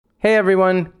Hey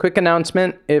everyone, quick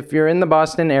announcement. If you're in the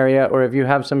Boston area or if you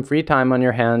have some free time on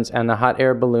your hands and a hot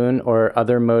air balloon or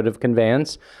other mode of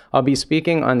conveyance, I'll be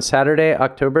speaking on Saturday,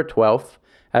 October 12th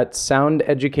at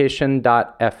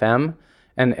soundeducation.fm,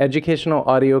 an educational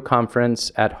audio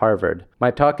conference at Harvard. My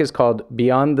talk is called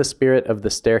Beyond the Spirit of the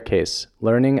Staircase,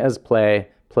 Learning as Play,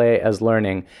 Play as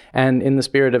Learning. And in the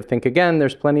spirit of Think Again,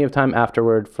 there's plenty of time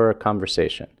afterward for a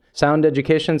conversation. Sound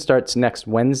Education starts next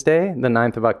Wednesday, the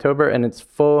 9th of October, and it's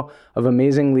full of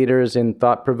amazing leaders in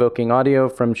thought-provoking audio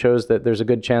from shows that there's a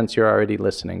good chance you're already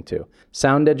listening to.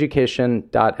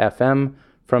 soundeducation.fm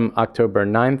from October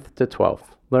 9th to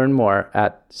 12th. Learn more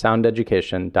at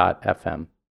soundeducation.fm.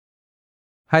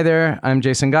 Hi there, I'm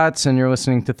Jason Gotts, and you're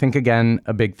listening to Think Again,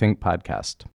 a Big Think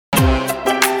podcast.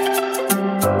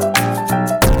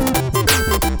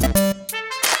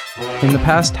 In the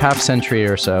past half-century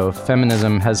or so,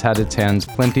 feminism has had its hands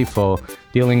plenty full,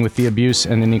 dealing with the abuse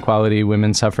and inequality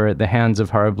women suffer at the hands of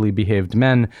horribly behaved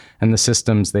men and the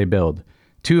systems they build.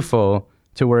 Too full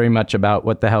to worry much about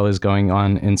what the hell is going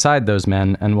on inside those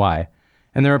men and why.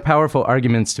 And there are powerful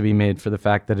arguments to be made for the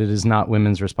fact that it is not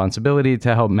women's responsibility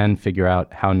to help men figure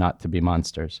out how not to be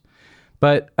monsters.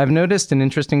 But I've noticed an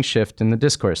interesting shift in the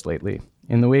discourse lately.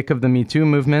 In the wake of the Me Too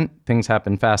movement, things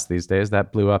happen fast these days,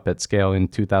 that blew up at scale in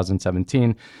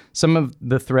 2017, some of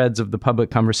the threads of the public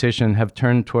conversation have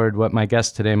turned toward what my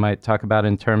guest today might talk about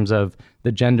in terms of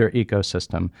the gender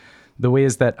ecosystem, the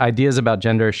ways that ideas about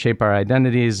gender shape our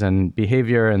identities and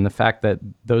behavior, and the fact that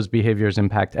those behaviors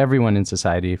impact everyone in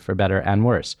society for better and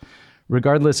worse.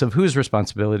 Regardless of whose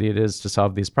responsibility it is to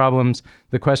solve these problems,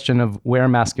 the question of where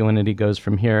masculinity goes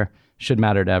from here should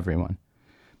matter to everyone.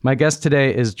 My guest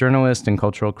today is journalist and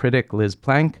cultural critic Liz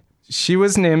Plank. She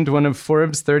was named one of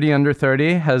Forbes 30 Under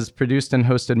 30, has produced and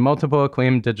hosted multiple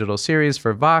acclaimed digital series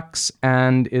for Vox,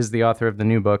 and is the author of the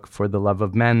new book, For the Love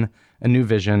of Men, A New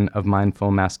Vision of Mindful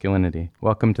Masculinity.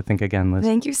 Welcome to Think Again, Liz.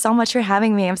 Thank you so much for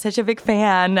having me. I'm such a big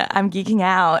fan. I'm geeking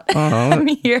out. I'm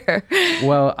here.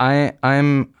 Well, I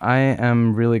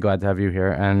am really glad to have you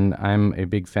here, and I'm a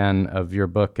big fan of your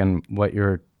book and what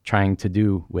you're trying to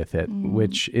do with it,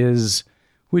 which is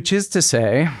to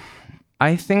say,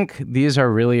 I think these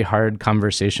are really hard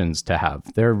conversations to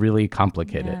have. They're really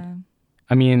complicated. Yeah.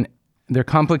 I mean, they're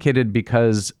complicated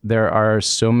because there are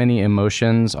so many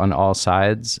emotions on all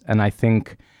sides. And I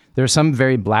think there are some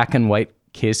very black and white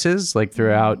cases, like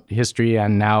throughout history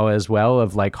and now as well,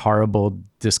 of like horrible,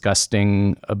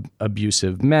 disgusting,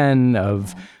 abusive men,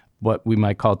 of what we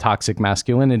might call toxic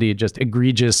masculinity, just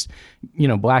egregious,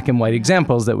 black and white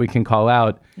examples that we can call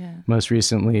out. Yeah. Most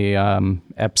recently,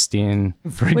 Epstein,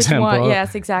 for example. Which one?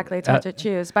 Yes, exactly. It's hard to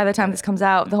choose. By the time this comes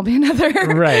out, there'll be another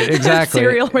right, exactly.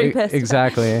 serial rapist.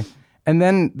 Exactly. And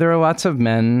then there are lots of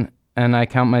men, and I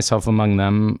count myself among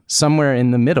them, somewhere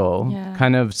in the middle,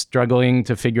 kind of struggling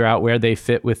to figure out where they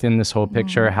fit within this whole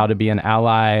picture, how to be an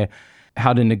ally,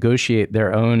 how to negotiate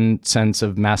their own sense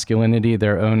of masculinity,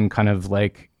 their own kind of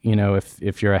like,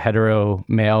 if you're a hetero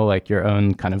male, like your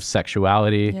own kind of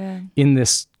sexuality in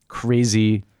this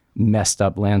crazy, messed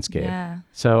up landscape. Yeah.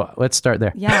 So let's start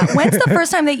there. Yeah. When's the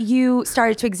first time that you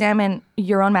started to examine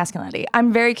your own masculinity?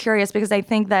 I'm very curious because I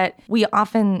think that we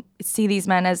often see these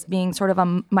men as being sort of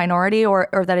a minority or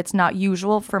that it's not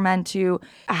usual for men to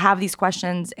have these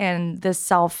questions and this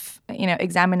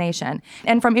self-examination.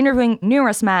 And from interviewing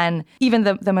numerous men, even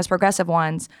the most progressive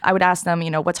ones, I would ask them,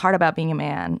 what's hard about being a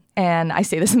man? And I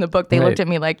say this in the book. They looked at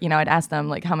me like, I'd ask them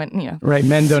like how many, Right.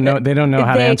 Men don't know. They don't know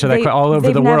how to answer that question. All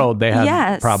over the world, they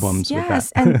have problems with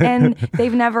that. and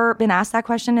they've never been asked that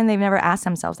question and they've never asked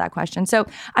themselves that question. So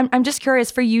I'm just curious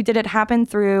for you, did it happen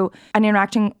through an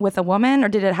interaction with a woman or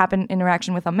did it happen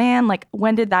interaction with a man? Like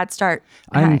when did that start?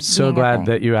 I'm so glad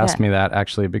that you asked me that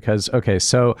actually, because,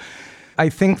 so I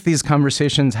think these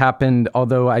conversations happened,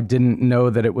 although I didn't know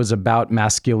that it was about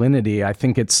masculinity. I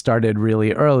think it started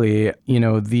really early.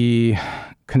 The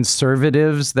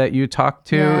conservatives that you talk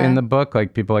to in the book,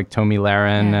 like people like Tomi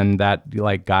Lahren and that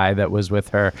like guy that was with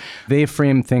her, they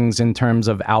frame things in terms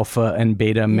of alpha and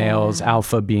beta males,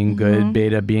 alpha being good,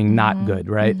 beta being not good,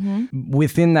 right?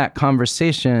 Within that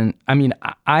conversation, I mean,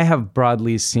 I have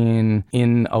broadly seen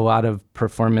in a lot of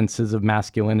performances of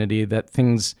masculinity that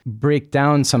things break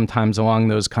down sometimes along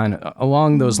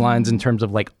those lines in terms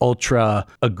of like ultra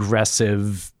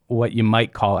aggressive, what you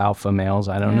might call alpha males,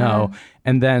 I don't know.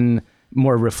 And then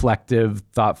more reflective,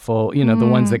 thoughtful, you know, the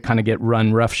ones that kind of get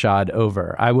run roughshod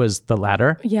over. I was the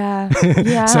latter.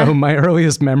 Yeah. So my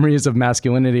earliest memories of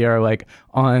masculinity are like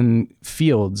on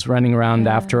fields, running around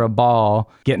after a ball,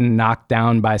 getting knocked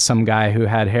down by some guy who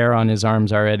had hair on his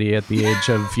arms already at the age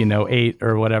of, 8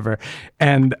 or whatever.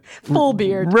 And full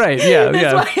beard. Right.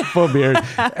 Yeah. Full beard.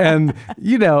 And,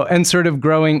 and sort of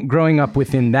growing up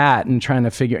within that and trying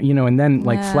to figure, and then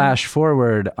flash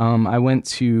forward, I went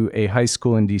to a high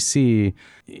school in DC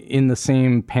in the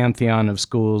same pantheon of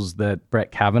schools that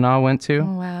Brett Kavanaugh went to.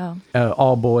 Oh, wow.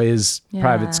 All boys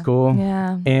private school.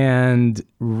 Yeah. And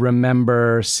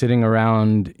remember sitting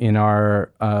around in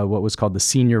our, what was called the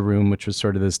senior room, which was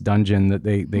sort of this dungeon that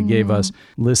they gave us,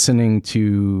 listening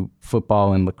to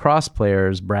football and lacrosse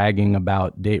players bragging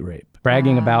about date rape.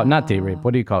 Bragging about, not date rape,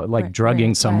 what do you call it? Like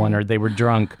drugging someone, or they were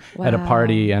drunk at a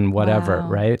party and whatever,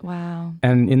 right? Wow.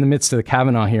 And in the midst of the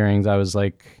Kavanaugh hearings, I was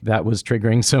like, that was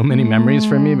triggering so many memories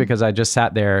for me, because I just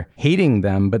sat there hating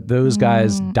them, but those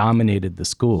guys dominated the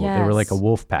school. Yes. They were like a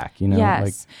wolf pack,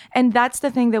 Yes. And that's the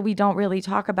thing that we don't really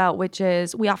talk about, which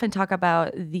is we often talk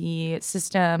about the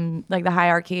system, like the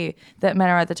hierarchy, that men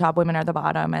are at the top, women are at the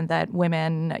bottom, and that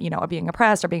women, are being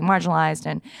oppressed or being marginalized,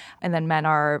 and then men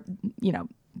are,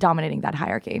 dominating that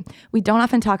hierarchy. We don't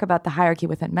often talk about the hierarchy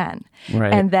within men,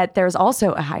 right. And that there's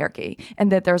also a hierarchy, and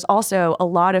that there's also a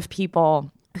lot of people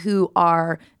who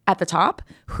are at the top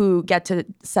who get to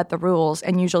set the rules,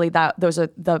 and usually those are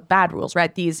the bad rules,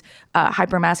 right? These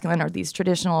hyper-masculine or these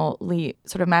traditionally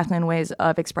sort of masculine ways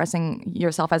of expressing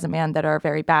yourself as a man that are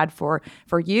very bad for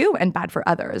you and bad for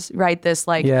others, right? This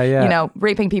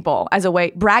raping people as a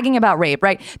way, bragging about rape,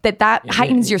 right? That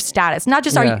heightens your status. Not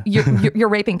just you're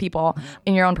raping people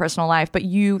in your own personal life, but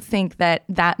you think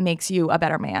that makes you a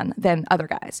better man than other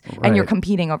guys, right. And you're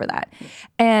competing over that.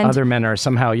 And other men are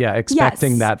somehow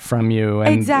expecting that from you,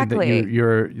 and exactly.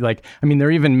 You're like, there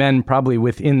are even men probably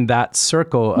within that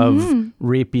circle of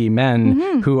rapey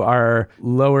men who are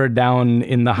lower down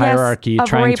in the hierarchy,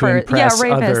 trying to impress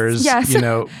others.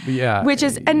 Yes. Which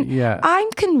is,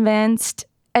 I'm convinced,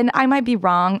 and I might be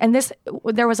wrong, and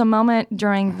there was a moment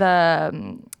during the,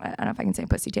 I don't know if I can say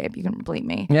pussy tape, you can bleep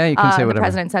me. Yeah, you can say whatever. The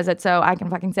president says it, so I can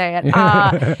fucking say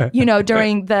it.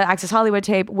 During the Access Hollywood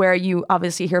tape, where you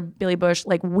obviously hear Billy Bush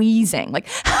wheezing, just like,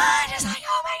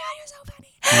 oh my God, you're so funny.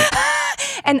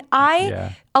 And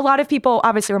a lot of people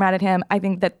obviously were mad at him. I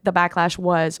think that the backlash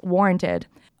was warranted.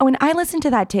 When I listened to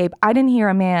that tape, I didn't hear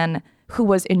a man who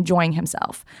was enjoying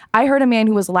himself. I heard a man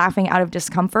who was laughing out of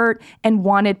discomfort and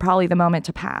wanted probably the moment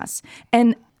to pass.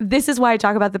 And this is why I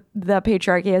talk about the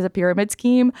patriarchy as a pyramid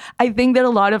scheme. I think that a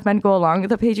lot of men go along with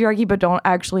the patriarchy but don't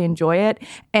actually enjoy it.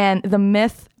 And the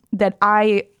myth that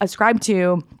I ascribe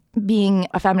to, being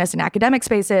a feminist in academic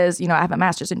spaces, I have a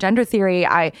master's in gender theory.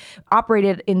 I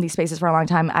operated in these spaces for a long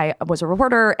time. I was a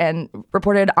reporter and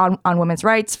reported on women's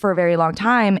rights for a very long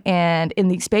time. And in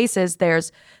these spaces,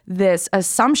 there's this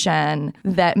assumption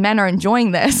that men are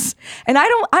enjoying this. And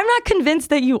I'm not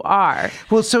convinced that you are.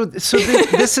 Well, so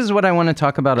this is what I want to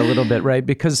talk about a little bit, right?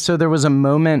 Because there was a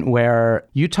moment where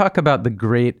you talk about the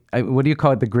great, what do you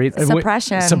call it? The great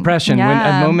suppression. Suppression.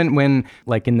 Yeah. A moment when,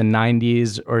 in the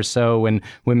 90s or so, when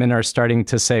women are starting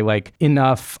to say,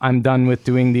 enough, I'm done with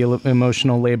doing the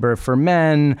emotional labor for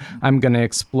men. I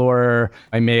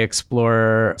may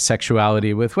explore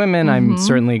sexuality with women. I'm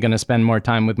certainly going to spend more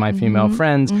time with my female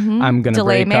friends. I'm going to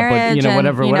break up with,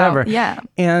 whatever. Yeah.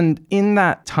 And in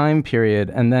that time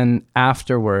period, and then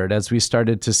afterward, as we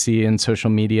started to see in social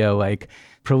media,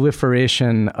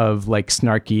 proliferation of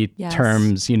snarky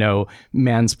terms,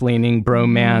 mansplaining,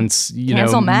 bromance,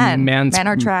 cancel men. Men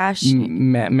are trash.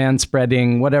 Man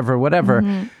spreading,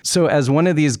 whatever. So as one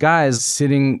of these guys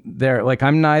sitting there,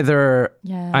 I'm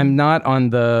not on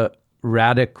the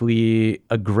radically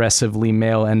aggressively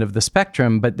male end of the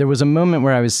spectrum, but there was a moment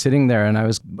where I was sitting there and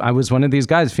I was one of these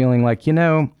guys feeling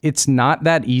it's not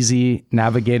that easy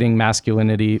navigating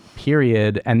masculinity,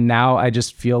 period. And now I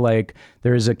just feel like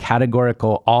there is a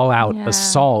categorical all-out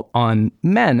assault on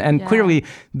men. And clearly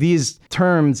these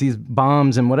terms, these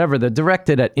bombs and whatever, they're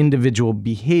directed at individual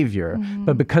behavior.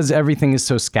 But because everything is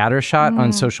so scattershot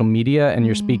on social media and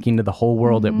you're speaking to the whole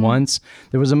world at once,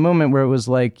 there was a moment where it was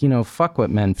fuck what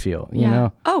men feel, you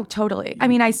know? Oh, totally. I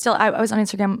mean, I was on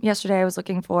Instagram yesterday. I was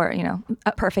looking for,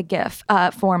 a perfect GIF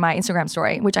for my Instagram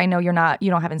story, which I know you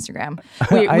don't have Instagram.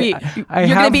 You're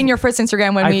going to be in your first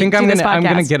Instagram when we do this podcast. I'm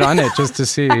going to get on it just to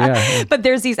see, yeah. But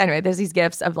there's these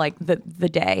GIFs of the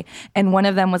day. And one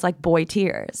of them was boy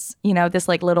tears, this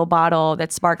little bottle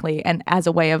that's sparkly and as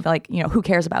a way of who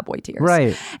cares about boy tears?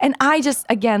 Right. And I just,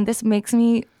 again, this makes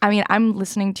me, I'm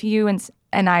listening to you and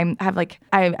And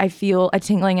I feel a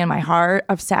tingling in my heart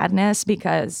of sadness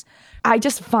because I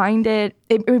just find it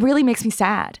really makes me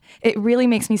sad. It really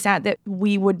makes me sad that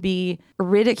we would be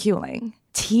ridiculing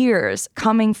tears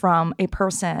coming from a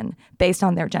person based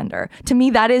on their gender. To me,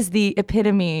 that is the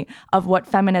epitome of what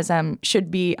feminism should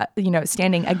be,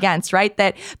 standing against, right?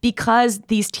 That because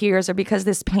these tears or because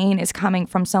this pain is coming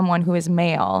from someone who is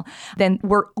male, then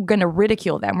we're going to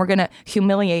ridicule them. We're going to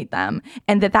humiliate them.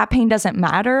 And that pain doesn't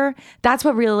matter. That's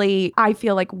what really I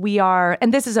feel like we are.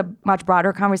 And this is a much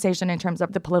broader conversation in terms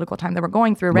of the political time that we're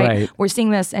going through, right? We're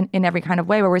seeing this in every kind of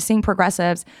way where we're seeing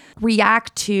progressives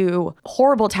react to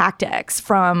horrible tactics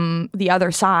from the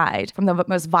other side, from the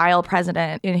most vile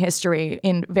president in history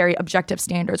in very objective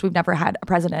standards. We've never had a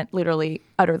president literally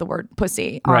utter the word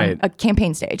pussy on a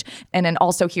campaign stage and then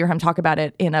also hear him talk about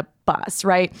it in a bus,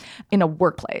 right? In a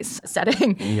workplace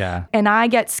setting. Yeah. And I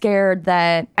get scared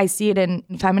that I see it in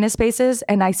feminist spaces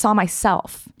and I saw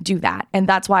myself do that. And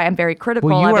that's why I'm very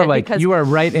critical of it. Because you are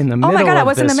right in the middle of this. Oh my God, I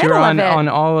was in the middle You're of it. on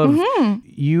all of,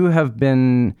 you have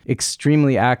been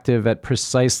extremely active at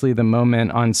precisely the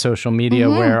moment on social media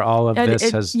where all of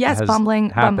this has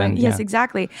happened. Yes,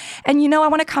 exactly. And I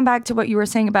want to come back to what you were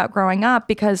saying about growing up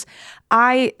because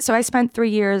I spent 3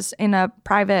 years in a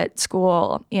private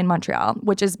school in Montreal,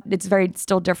 it's very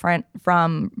still different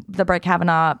from the Brett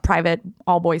Kavanaugh private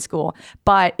all-boys school.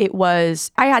 But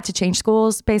I had to change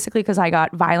schools basically because I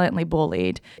got violently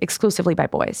bullied exclusively by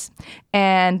boys.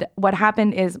 And what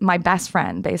happened is my best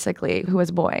friend, basically, who was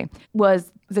a boy,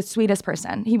 was the sweetest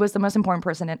person. He was the most important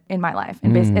person in my life.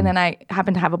 And then I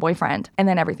happened to have a boyfriend and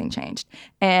then everything changed.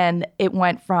 And it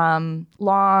went from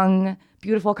long,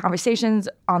 beautiful conversations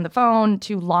on the phone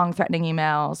to long threatening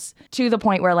emails to the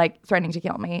point where threatening to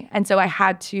kill me. And so I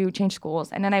had to change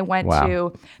schools. And then I went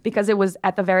to, because it was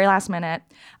at the very last minute,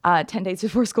 10 days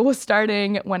before school was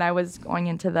starting, when I was going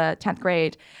into the 10th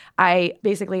grade, I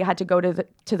basically had to go to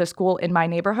the school in my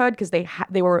neighborhood because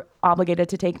they were obligated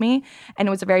to take me. And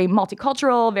it was a very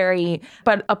multicultural,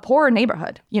 but a poor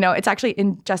neighborhood. It's actually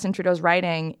in Justin Trudeau's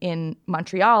writing in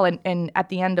Montreal. And at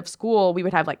the end of school, we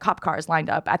would have cop cars lined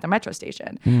up at the metro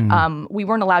station. We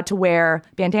weren't allowed to wear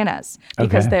bandanas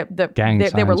because they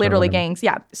were literally gangs.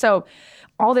 Yeah. So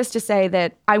all this to say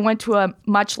that I went to a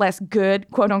much less good,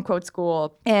 quote unquote,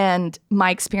 school, and my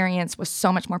experience was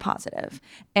so much more positive.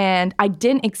 And I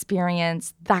didn't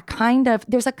experience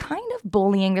there's a kind of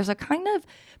bullying, there's a kind of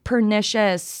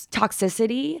pernicious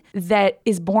toxicity that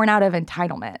is born out of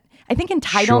entitlement. I think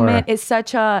entitlement is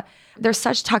there's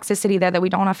such toxicity there that we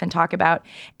don't often talk about.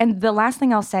 And the last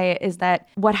thing I'll say is that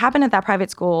what happened at that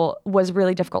private school was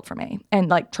really difficult for me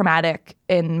and traumatic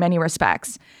in many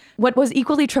respects. What was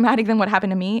equally traumatic than what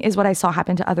happened to me is what I saw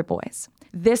happen to other boys.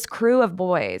 This crew of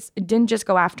boys didn't just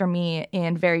go after me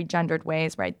in very gendered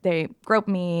ways, right? They groped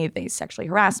me, they sexually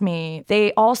harassed me.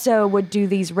 They also would do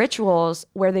these rituals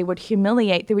where they would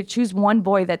humiliate. They would choose one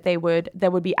boy that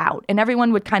would be out. And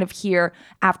everyone would kind of hear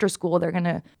after school, they're going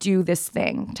to do this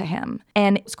thing to him.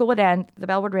 And school would end, the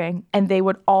bell would ring, and they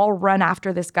would all run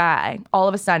after this guy. All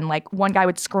of a sudden, one guy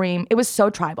would scream. It was so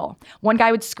tribal. One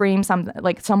guy would scream some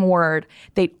word.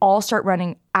 They'd all start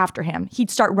running after him.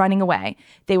 He'd start running away.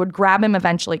 They would grab him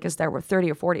eventually because there were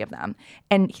 30 or 40 of them.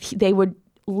 And they would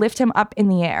lift him up in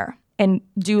the air and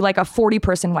do a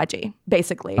 40-person wedgie,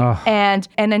 basically. And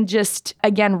then just,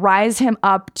 again, rise him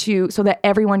up so that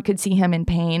everyone could see him in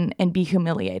pain and be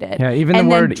humiliated. Yeah, even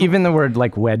the word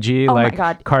wedgie,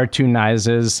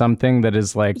 cartoonizes something that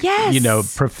is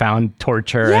profound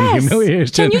torture and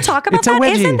humiliation. Can you talk about that?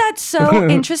 Isn't that so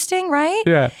interesting, right?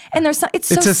 Yeah. And it's a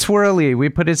swirly. We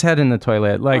put his head in the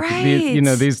toilet.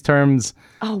 These terms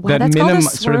that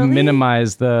sort of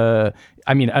minimize the...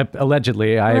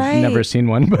 allegedly, I've never seen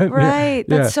one, but right.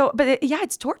 That's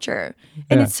it's torture,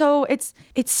 and it's so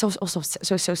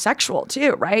sexual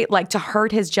too, right? To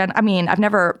hurt his gender. I've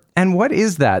never. And what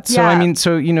is that? So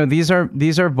these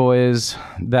are boys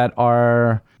that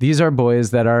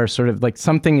are sort of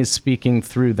something is speaking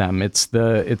through them. It's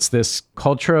this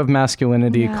culture of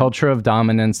masculinity, culture of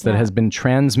dominance that has been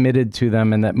transmitted to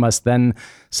them, and that must then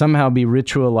somehow be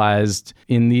ritualized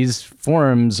in these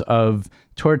forms of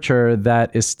torture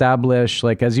that establish,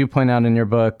 as you point out in your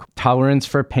book, tolerance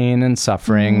for pain and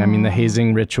suffering. The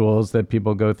hazing rituals that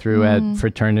people go through at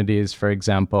fraternities, for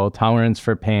example, tolerance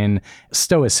for pain,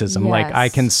 stoicism, I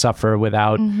can suffer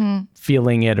without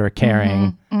feeling it or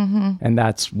caring. And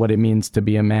that's what it means to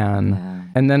be a man. Yeah.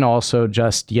 And then also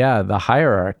just, the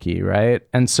hierarchy, right?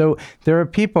 And so there are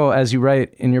people, as you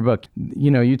write in your book,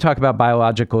 you talk about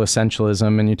biological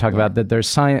essentialism, and you talk about that there's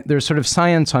sort of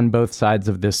science on both sides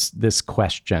of this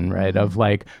question, right? Of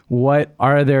like, what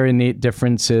are there innate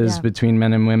differences between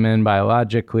men and women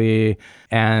biologically?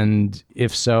 And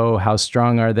if so, how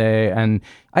strong are they? And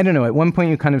I don't know, at one point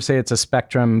you kind of say it's a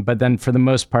spectrum, but then for the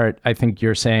most part, I think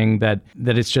you're saying that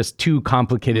it's just too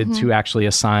complicated to actually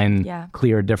assign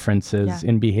clear differences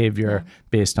in behavior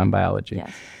based on biology.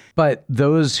 Yes. But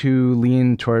those who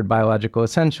lean toward biological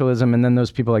essentialism, and then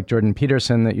those people like Jordan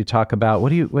Peterson that you talk about,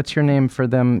 what's your name for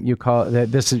them? You call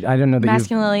this is, I don't know that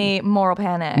masculinely moral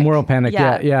panic. Moral panic,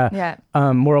 yeah.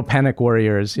 Moral panic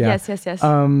warriors, yeah. Yes.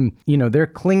 They're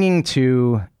clinging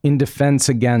to, in defense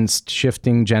against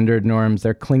shifting gendered norms,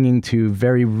 they're clinging to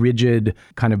very rigid,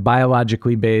 kind of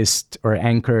biologically based or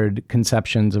anchored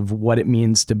conceptions of what it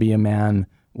means to be a man,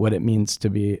 what it means to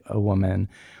be a woman.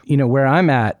 Where I'm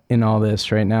at in all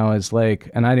this right now is like,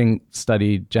 and I didn't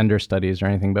study gender studies or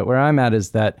anything, but where I'm at is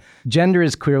that gender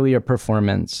is clearly a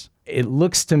performance. It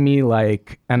looks to me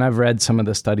like, and I've read some of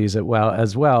the studies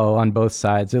as well on both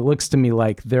sides, it looks to me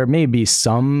like there may be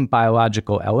some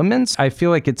biological elements. I feel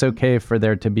like it's okay for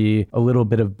there to be a little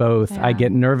bit of both. I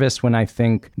get nervous when I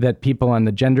think that people on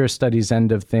the gender studies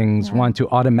end of things want to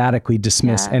automatically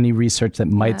dismiss any research that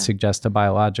might suggest a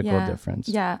biological difference.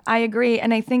 Yeah, I agree.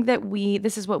 And I think that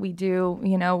this is what we do,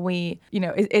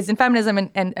 is in feminism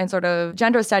and sort of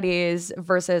gender studies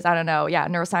versus, I don't know,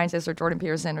 neuroscientists or Jordan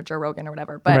Peterson or Joe Rogan or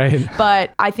whatever.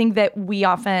 But I think that we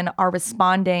often are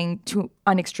responding to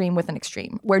an extreme with an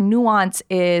extreme, where nuance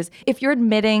is, if you're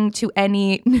admitting to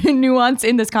any nuance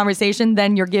in this conversation,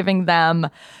 then you're giving them,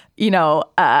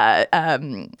 I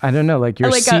don't know, like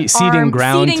you're ceding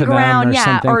ground to them or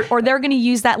something. Or they're going to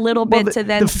use that little bit to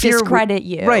then discredit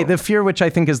you. Right. The fear, which I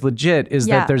think is legit, is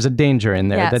that there's a danger in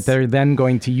there, that they're then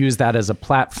going to use that as a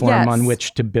platform on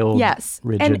which to build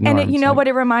rigid norms. And what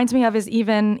it reminds me of is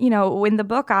even, in the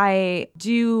book, I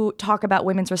do talk about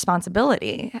women's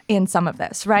responsibility in some of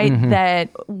this, right? That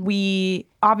we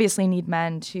obviously need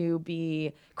men to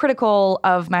be critical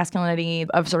of masculinity,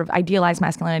 of sort of idealized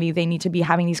masculinity. They need to be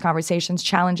having these conversations,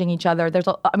 challenging each other.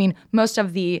 Most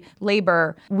of the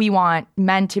labor we want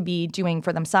men to be doing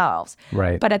for themselves.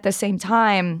 Right. But at the same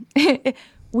time,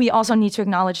 we also need to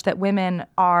acknowledge that women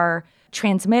are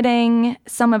transmitting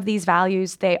some of these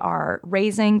values. They are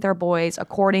raising their boys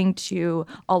according to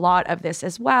a lot of this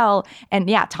as well. And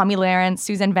Tomi Lahren,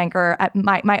 Susan Venker.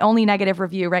 My only negative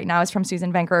review right now is from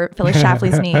Susan Venker, Phyllis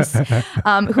Schlafly's niece,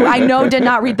 who I know did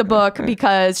not read the book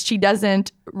because she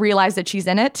doesn't realize that she's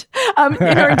in it. In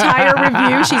her entire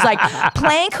review, she's like,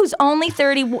 Planck, who's only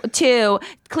 32,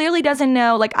 clearly doesn't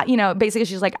know, basically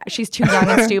she's like, she's too young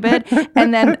and stupid.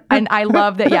 And I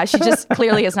love that, she just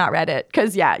clearly has not read it.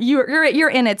 Because,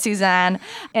 you're in it, Suzanne.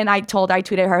 And I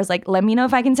tweeted her, I was like, let me know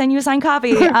if I can send you a signed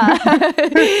copy.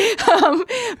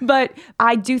 But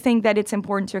I do think that it's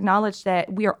important to acknowledge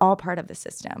that we are all part of the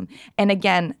system. And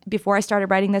again, before I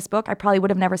started writing this book, I probably would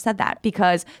have never said that,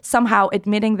 because somehow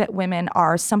admitting that women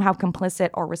are somehow complicit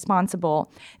or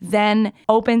responsible then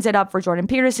opens it up for Jordan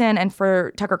Peterson and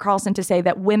for Tucker Carlson to say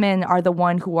that women are the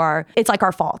one who are, it's like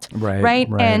our fault. Right.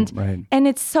 And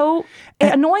it's so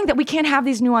annoying that we can't have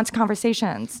these nuanced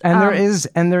conversations.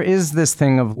 And there is this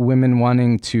thing of women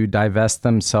wanting to divest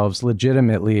themselves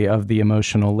legitimately of the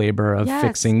emotional labor of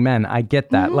fixing men. I get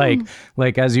that.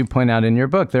 Like as you point out in your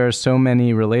book, there are so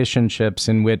many relationships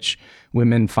in which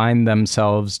women find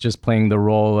themselves just playing the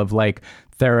role of like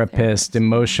therapist,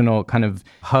 emotional kind of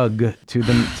hug to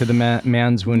the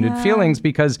man's wounded feelings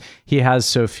because he has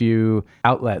so few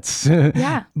outlets.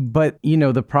 But,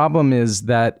 the problem is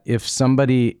that if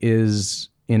somebody is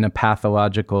in a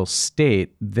pathological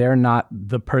state, they're not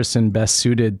the person best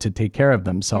suited to take care of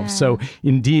themselves. So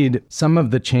indeed, some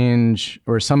of the change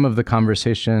or some of the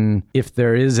conversation, if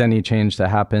there is any change to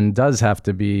happen, does have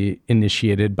to be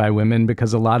initiated by women,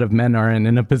 because a lot of men aren't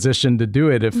in a position to do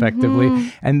it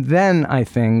effectively. And then I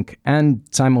think, and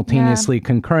simultaneously,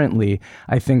 concurrently,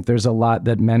 I think there's a lot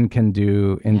that men can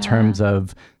do in terms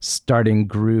of starting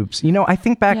groups. I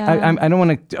think back, I don't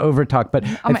want to overtalk, but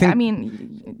I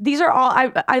mean, these are all,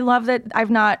 I love that I've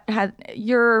not had,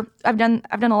 you're I've done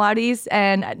a lot of these,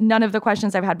 and none of the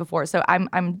questions I've had before. So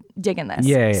I'm digging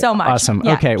this so much. Awesome.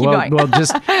 Yeah, okay. Well,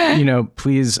 just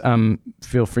please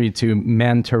feel free to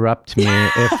man-terrupt me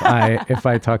if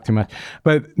I talk too much.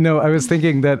 But no, I was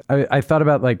thinking that I thought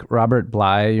about like Robert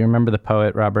Bly. You remember the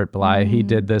poet Robert Bly? He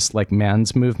did this like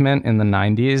man's movement in the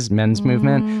 90s, men's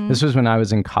movement. This was when I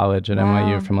was in college at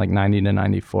NYU from like 90 to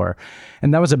 94.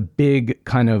 And that was a big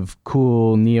kind of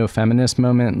cool neo-feminist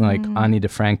moment. Like Ani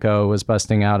DeFranco was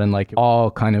busting out and like all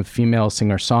kind of female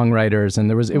singer-songwriters.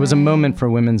 And it was a moment for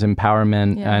women's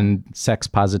empowerment and sex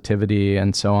positivity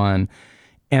and so on.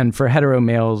 And for hetero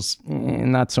males,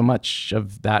 not so much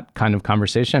of that kind of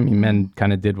conversation. I mean, men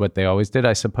kind of did what they always did,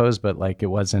 I suppose, but like it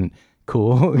wasn't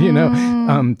cool,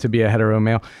 to be a hetero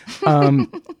male.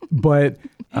 But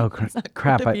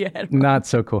crap, not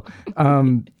so cool.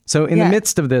 So in the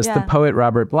midst of this, the poet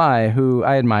Robert Bly, who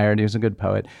I admired, he was a good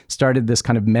poet, started this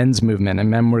kind of men's movement,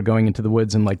 and men were going into the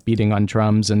woods and like beating on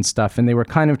drums and stuff, and they were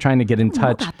kind of trying to get in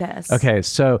touch. Know about this. Okay,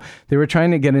 so they were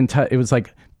trying to get in touch. It was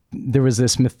like there was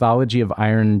this mythology of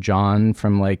Iron John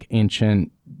from like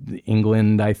ancient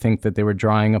England, I think, that they were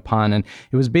drawing upon. And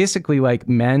it was basically like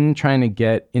men trying to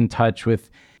get in touch with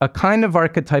a kind of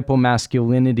archetypal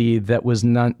masculinity that was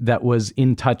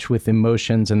in touch with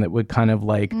emotions and that would kind of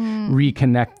like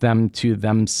reconnect them to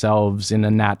themselves in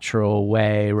a natural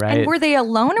way, right? And were they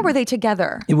alone or were they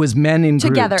together? It was men in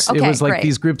together. groups. Okay, it was like great.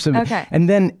 These groups of,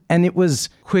 and it was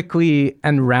quickly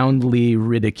and roundly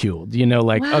ridiculed,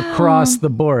 across the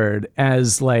board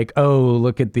as like, oh,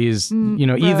 look at these,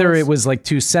 either it was like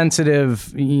too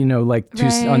sensitive, like too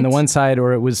on the one side,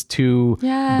 or it was too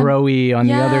bro-y on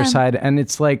the other side. And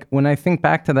it's like, when I think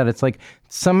back to that, it's like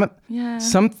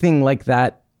something like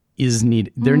that is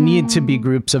needed. There need to be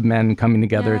groups of men coming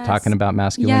together talking about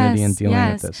masculinity and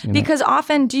dealing with this. Because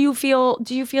often, do you feel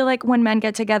like when men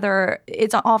get together,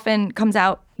 it's often comes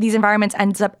out, these environments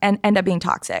end up being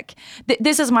toxic.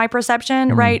 This is my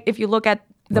perception, right? If you look at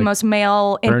the like most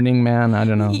male Burning Man, I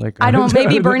don't know.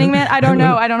 Maybe Burning Man. I don't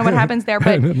know what happens there.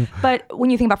 But when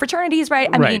you think about fraternities, right?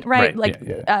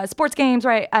 Sports games,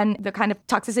 right? And the kind of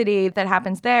toxicity that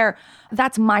happens there,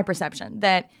 that's my perception,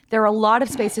 that there are a lot of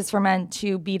spaces for men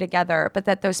to be together, but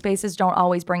that those spaces don't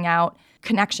always bring out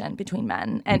connection between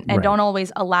men and don't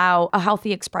always allow a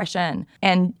healthy expression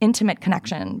and intimate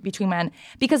connection between men,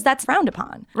 because that's frowned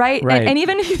upon, right? And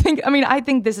even if you think, I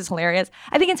think this is hilarious.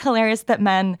 I think it's hilarious that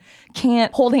men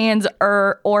can't hold hands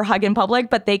or hug in public,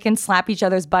 but they can slap each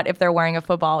other's butt if they're wearing a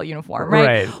football uniform,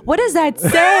 right? What does that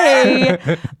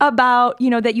say about,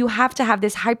 that you have to have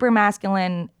this hyper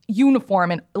masculine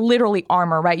uniform and literally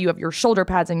armor, right? You have your shoulder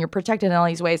pads and you're protected in all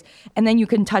these ways, and then you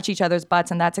can touch each other's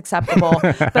butts and that's acceptable.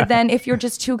 But then if you're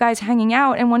just two guys hanging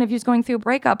out and one of you's going through a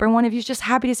breakup or one of you's just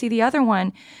happy to see the other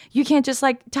one, you can't just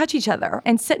like touch each other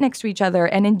and sit next to each other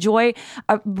and enjoy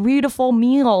a beautiful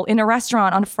meal in a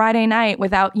restaurant on Friday night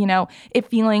without, it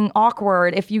feeling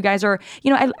awkward. If you guys are,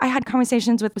 I had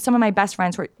conversations with some of my best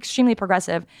friends who are extremely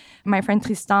progressive. My friend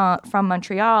Tristan from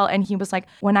Montreal, and he was like,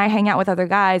 when I hang out with other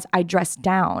guys, I dress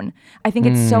down. I think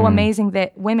it's so amazing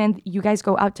that women, you guys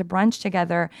go out to brunch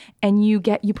together and you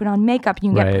put on makeup,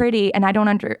 you get pretty. And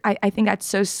I think that's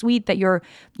so sweet that you're,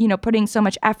 putting so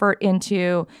much effort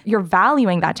into, you're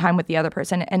valuing that time with the other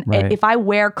person. And if I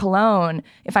wear cologne,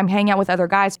 if I'm hanging out with other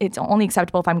guys, it's only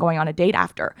acceptable if I'm going on a date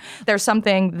after. There's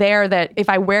something there that if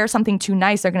I wear something too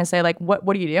nice, they're going to say like, what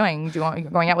are you doing? Do you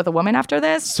want going out with a woman after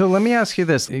this? So let me ask you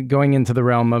this, going into the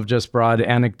realm of just broad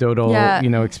anecdotal,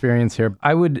 experience here.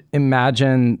 I would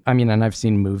imagine, and I've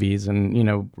seen movies and,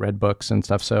 read books and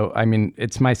stuff. So,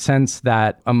 it's my sense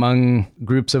that among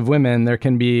groups of women,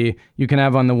 you can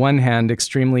have on the one hand,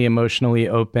 extremely emotionally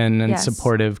open and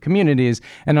supportive communities.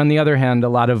 And on the other hand, a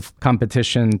lot of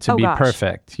competition to be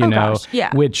perfect,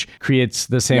 which creates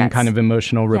the same kind of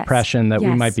emotional repression that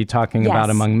we might be talking about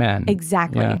among men.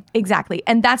 Exactly.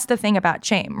 And that's the thing about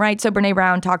shame, right? So Brene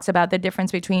Brown talks about the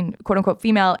difference between quote unquote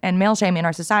female and male shame in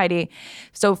our society.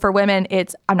 So for women,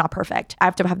 it's, I'm not perfect. I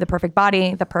have to have the perfect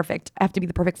body, I have to be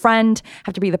the perfect friend, I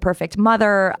have to be the perfect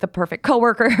mother, the perfect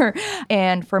coworker.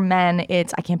 And for men,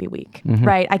 it's, I can't be weak,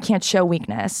 right? I can't show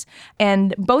weakness.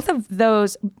 And both of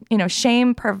those,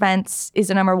 shame is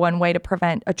the number one way to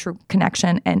prevent a true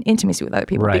connection and intimacy with other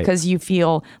people, because you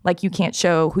feel like you can't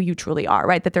show who you truly are,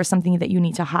 right? That there's something that you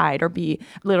need to hide or be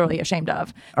literally ashamed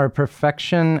of. Are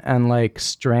perfection and like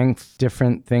strength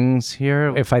different things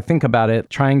here? If I think about it,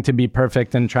 trying to be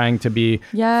perfect and trying to be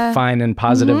fine and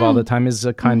positive all the time is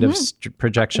a kind of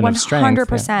projection of strength.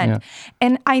 100%. Yeah.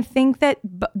 And I think that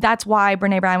that's why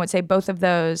Brene Brown would say both of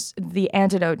those, the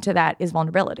antidote to that is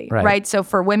vulnerability, right? So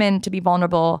for women to be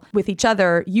vulnerable with each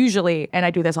other, usually, and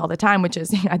I do this all the time, which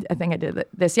is, I think I did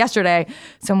this yesterday,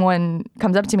 someone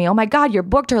comes up to me, oh my God, your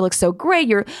book tour looks so great.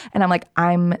 And I'm like,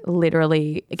 I'm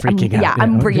literally freaking out.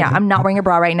 I'm not wearing a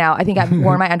bra right now. I think I've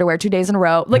worn my underwear 2 days in a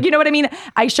row. Like, you know what I mean?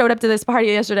 I showed up to this party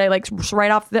yesterday, like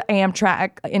right off the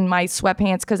Amtrak in my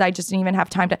sweatpants because I just didn't even have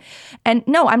time to. And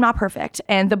no, I'm not perfect.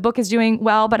 And the book is doing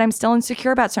well, but I'm still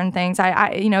insecure about certain things.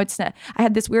 I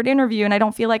had this weird interview and I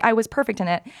don't feel like I was perfect in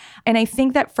it. And I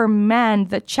think that for men,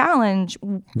 the challenge,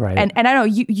 and I don't know,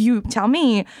 you tell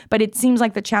me, but it seems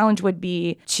like the challenge would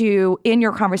be to, in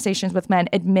your conversations with men,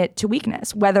 admit to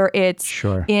weakness, whether it's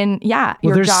in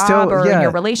your job or in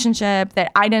your relationship,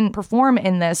 that I didn't perform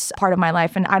in this part of my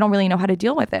life and I don't really know how to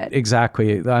deal with it.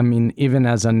 Exactly. I mean, even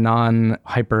as a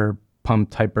non-hyper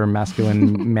pumped, hyper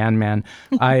masculine man,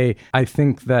 I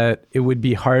think that it would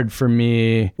be hard for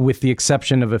me, with the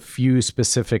exception of a few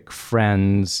specific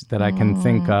friends that I can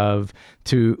think of,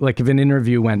 to, like, if an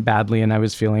interview went badly and I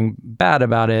was feeling bad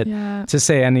about it, to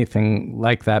say anything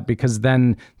like that, because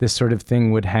then this sort of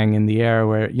thing would hang in the air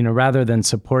where, you know, rather than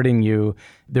supporting you,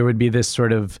 there would be this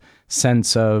sort of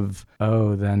sense of,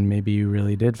 oh, then maybe you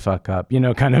really did fuck up, you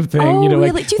know, kind of thing. Oh, you know,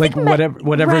 really? like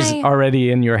whatever's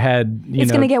already in your head,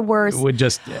 it's going to get worse. Would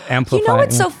just amplify. You know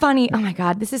what's so funny? Oh my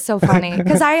God, this is so funny.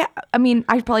 Because I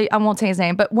won't say his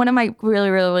name, but one of my really,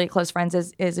 really, really close friends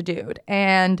is a dude.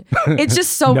 And it's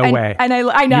just so... No way. And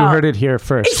I know. You heard it here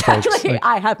first. Exactly.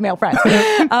 I have male friends.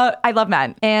 I love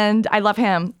men and I love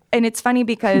him. And it's funny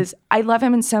because I love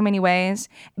him in so many ways,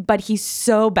 but he's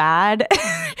so bad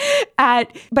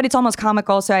but it's almost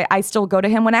comical. So I still go to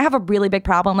him when I have a really big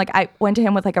problem. Like I went to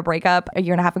him with like a breakup a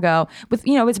year and a half ago with,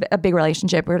 you know, it's a big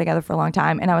relationship. We were together for a long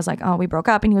time. And I was like, oh, we broke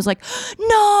up. And he was like,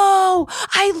 no,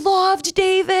 I loved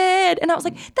David. And I was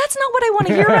like, that's not what I want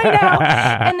to hear right now.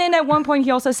 And then at one point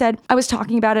he also said, I was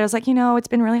talking about it. I was like, you know, it's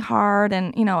been really hard.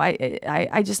 And, you know,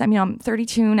 I'm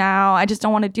 32 now. I just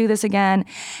don't want to do this again.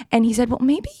 And he said, well,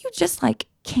 maybe you just like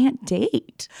can't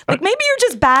date. Like maybe you're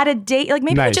just bad at date. Like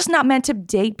maybe you're just not meant to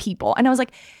date people. And I was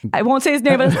like, I won't say his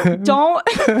name, but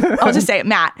I'll just say it,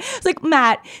 Matt. It's like,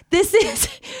 Matt, this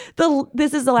is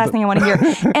the last thing I want to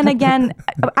hear. And again,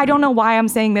 I don't know why I'm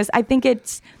saying this. I think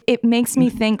it makes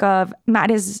me think of Matt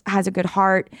has a good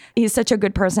heart. He's such a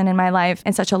good person in my life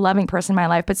and such a loving person in my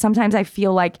life. But sometimes I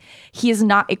feel like he is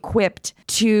not equipped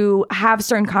to have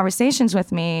certain conversations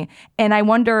with me. And I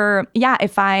wonder,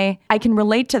 if I can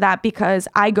relate to that because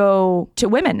I go to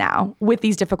women now with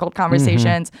these difficult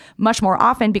conversations much more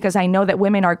often because I know that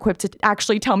women are equipped to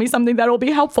actually tell me something that will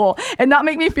be helpful and not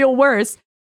make me feel worse.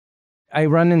 I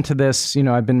run into this, you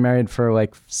know, I've been married for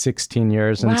like 16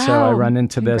 years. And so I run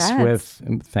into this with,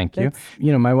 thank you.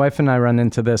 You know, my wife and I run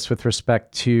into this with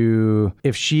respect to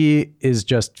if she is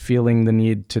just feeling the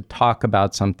need to talk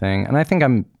about something. And I think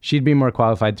she'd be more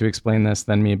qualified to explain this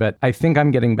than me, but I think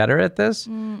I'm getting better at this.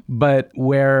 But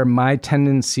where my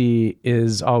tendency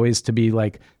is always to be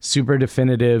like super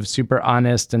definitive, super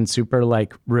honest, and super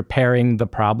like repairing the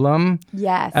problem.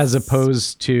 Yes. As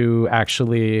opposed to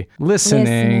actually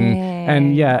listening.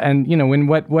 And you know, when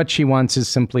what she wants is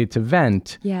simply to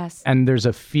vent. Yes. And there's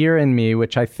a fear in me,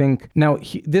 which I think, now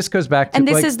this goes back to... And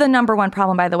this is the number one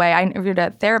problem, by the way. I interviewed a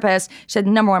therapist. She said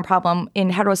the number one problem in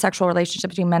heterosexual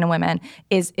relationships between men and women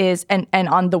is and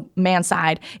on the man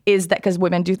side is that, because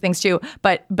women do things too,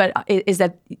 but is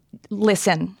that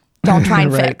listen. Don't try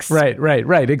and fix.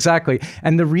 Right. Exactly.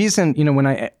 And the reason, you know, when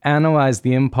I analyze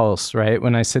the impulse, right,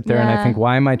 when I sit there and I think,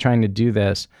 why am I trying to do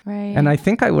this? Right. And I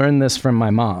think I learned this from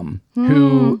my mom,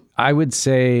 who I would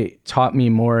say taught me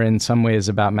more in some ways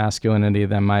about masculinity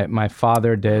than my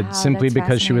father did, simply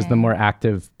because she was the more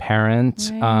active parent.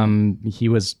 Right. He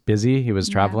was busy. He was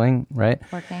traveling, right?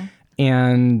 Working.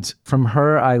 And from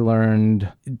her, I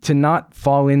learned to not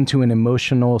fall into an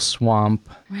emotional swamp.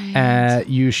 Right.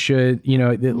 You should, you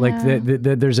know,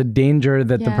 there's a danger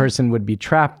that the person would be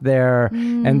trapped there.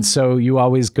 And so you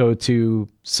always go to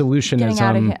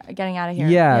solutionism. Getting out of here.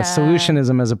 Yeah,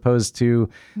 solutionism as opposed to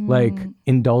like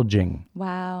indulging.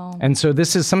 Wow. And so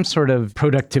this is some sort of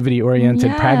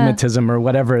productivity-oriented pragmatism or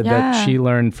whatever that she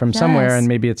learned from somewhere. And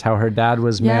maybe it's how her dad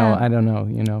was male. I don't know,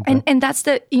 you know. And that's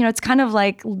it's kind of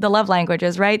like the love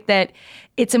languages, right? That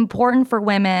it's important for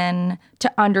women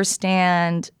to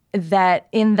understand that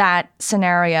in that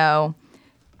scenario,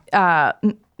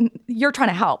 you're trying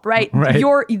to help, right? Right.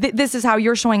 This is how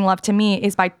you're showing love to me,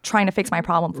 is by trying to fix my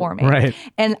problem for me. Right.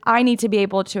 And I need to be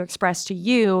able to express to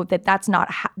you that that's not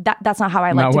how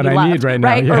I like Not to what be I loved, need right now.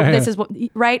 right? Yeah, Or yeah. this is what,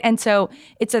 right? And so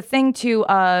it's a thing too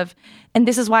of, and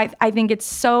this is why I think it's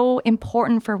so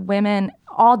important for women,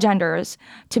 all genders,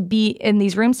 to be in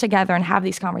these rooms together and have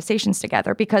these conversations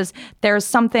together, because there's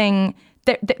something.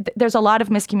 There's a lot of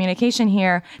miscommunication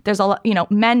here. There's a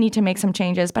lot, men need to make some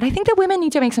changes, but I think that women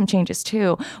need to make some changes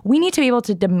too. We need to be able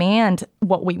to demand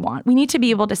what we want. We need to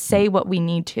be able to say what we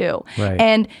need to. Right.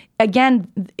 And again,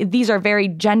 these are very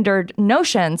gendered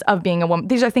notions of being a woman.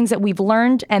 These are things that we've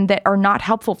learned and that are not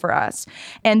helpful for us.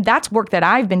 And that's work that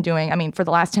I've been doing, for the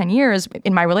last 10 years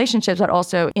in my relationships, but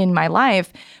also in my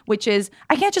life, which is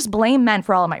I can't just blame men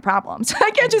for all of my problems. I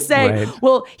can't just say, Right.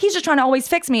 well, he's just trying to always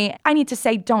fix me. I need to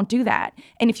say, don't do that.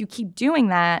 And if you keep doing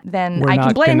that, then We're I can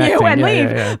not blame you connecting. and Yeah,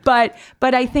 leave. yeah, yeah.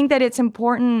 But I think that it's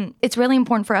important. It's really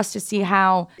important for us to see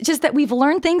how just that we've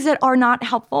learned things that are not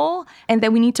helpful, and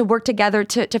that we need to work together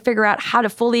to figure out how to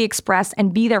fully express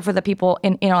and be there for the people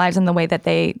in our lives in the way that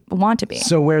they want to be.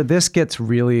 So where this gets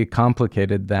really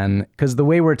complicated then, because the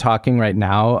way we're talking right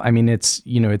now, it's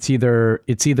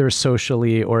either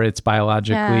socially or it's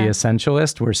biologically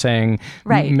essentialist. We're saying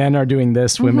Right. men are doing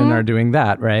this, women are doing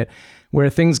that, right? Where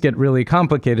things get really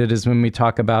complicated is when we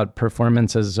talk about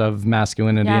performances of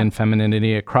masculinity and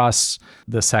femininity across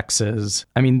the sexes.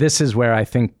 This is where I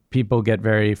think people get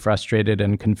very frustrated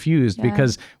and confused,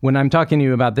 because when I'm talking to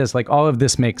you about this, like, all of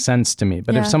this makes sense to me.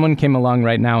 But if someone came along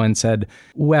right now and said,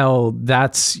 well,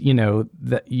 that's,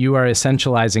 that you are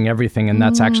essentializing everything, and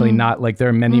that's actually not, like, there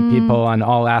are many people on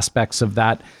all aspects of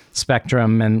that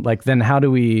spectrum, and like, then how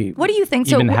do we What do you think?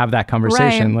 even have that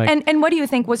conversation? Right. Like, and what do you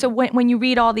think? So when you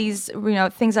read all these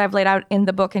things that I've laid out in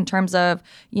the book in terms of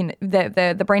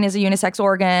the brain is a unisex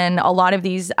organ, a lot of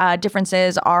these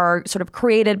differences are sort of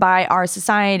created by our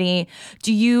society.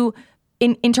 Do you,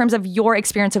 in terms of your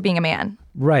experience of being a man,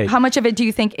 right? How much of it do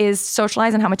you think is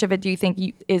socialized, and how much of it do you think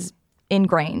is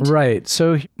ingrained? Right.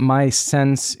 So my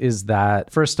sense is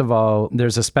that, first of all,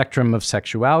 there's a spectrum of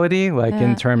sexuality, like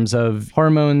in terms of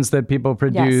hormones that people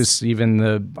produce,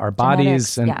 even our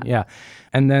bodies. Genetics,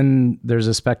 And then there's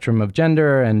a spectrum of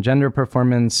gender and gender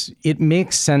performance. It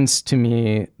makes sense to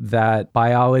me that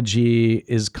biology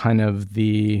is kind of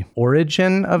the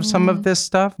origin of some of this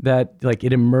stuff, that like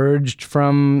it emerged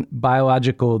from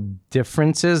biological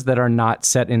differences that are not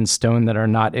set in stone, that are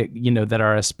not, that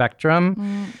are a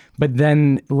spectrum. But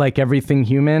then, like everything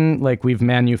human, like we've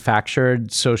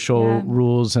manufactured social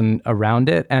rules and around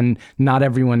it, and not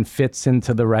everyone fits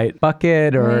into the right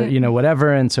bucket or,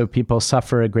 whatever. And so people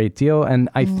suffer a great deal. And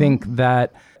I think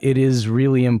that it is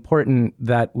really important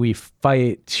that we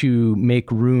fight to make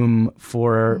room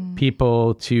for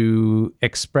people to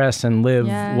express and live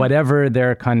whatever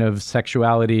their kind of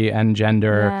sexuality and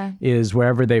gender is,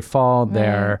 wherever they fall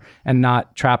there, and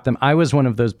not trap them. I was one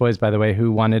of those boys, by the way,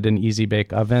 who wanted an Easy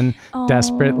Bake Oven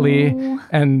desperately.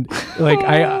 And like,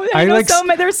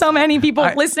 there's so many people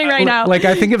listening right now. Like,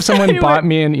 I think if someone bought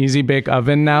me an Easy Bake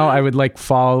Oven now, I would like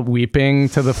fall weeping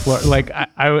to the floor. Like,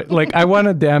 I want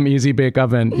a damn Easy Bake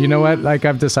Oven. You know what? Like,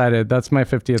 I've decided that's my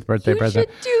 50th birthday present.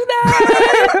 You should do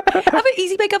that. Have an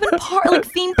Easy Bake Oven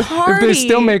theme party. If they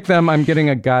still make them, I'm getting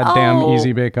a goddamn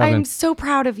Easy Bake Oven. I'm so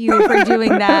proud of you for doing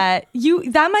that.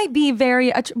 That might be a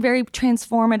very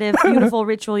transformative, beautiful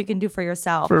ritual you can do for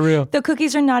yourself. For real. The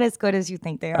cookies are not as good as you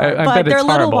think they are, I but bet they're it's a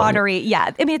little horrible. watery.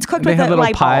 Yeah, it's cooked They with have a little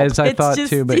light pies, bulb. I thought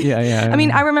too, but yeah.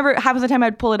 I remember half of the time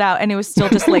I'd pull it out and it was still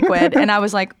just liquid, and I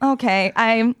was like, okay,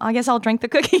 I guess I'll drink the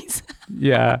cookies.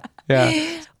 Yeah.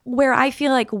 Where I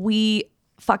feel like we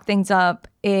fuck things up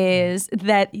is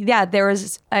that, there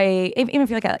is even if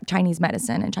you look at Chinese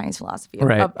medicine and Chinese philosophy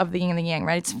of the yin and the yang,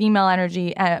 right? It's female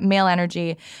energy, male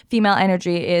energy. Female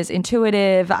energy is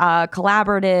intuitive,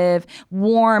 collaborative,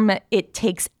 warm. It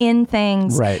takes in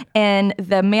things. Right. And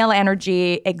the male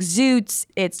energy exudes,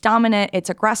 it's dominant, it's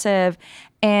aggressive.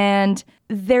 And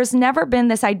there's never been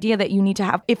this idea that you need to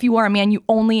have, if you are a man, you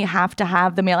only have to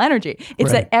have the male energy.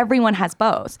 It's that everyone has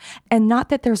both. And not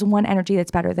that there's one energy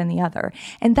that's better than the other.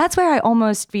 And that's where I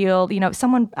almost feel,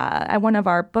 someone at one of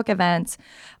our book events,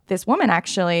 this woman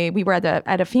actually, we were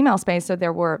at a female space, so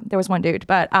there was one dude,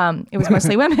 but it was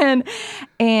mostly women.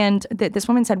 And this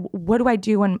woman said, what do I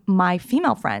do when my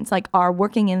female friends are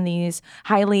working in these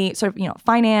highly sort of,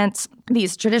 finance,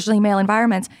 these traditionally male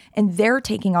environments, and they're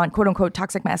taking on quote unquote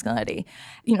toxic masculinity?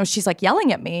 She's like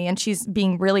yelling at me and she's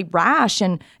being really rash,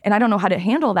 and I don't know how to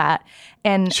handle that.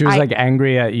 And she was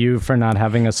angry at you for not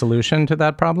having a solution to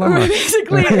that problem? Basically,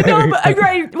 exactly. No, but,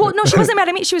 right. Well, no, she wasn't mad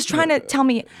at me. She was trying to tell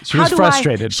me She was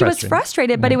frustrated. She was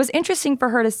frustrated, but it was interesting for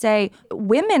her to say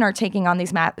women are taking on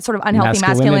these sort of unhealthy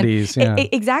Masculinities, masculine.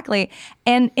 Exactly.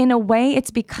 And in a way,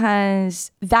 it's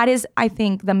because that is, I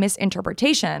think, the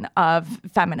misinterpretation of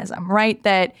feminism, right?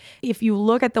 That if you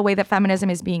look at the way that feminism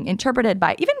is being interpreted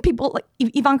by even people like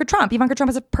Ivanka Trump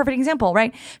is a perfect example,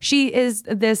 right? She is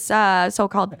this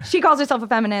so-called, she calls herself a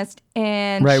feminist,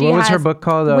 and right. she What was has her book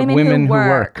called? Women Who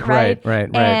Work. Right.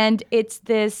 And it's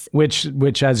this, which,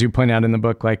 as you point out in the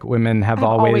book, like women have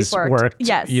always worked.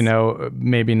 Yes.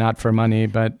 Maybe not for money,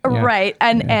 but yeah. Right.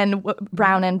 And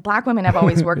brown and black women have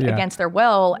always worked against their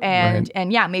will, and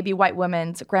maybe white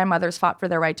women's grandmothers fought for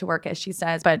their right to work, as she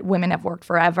says, but women have worked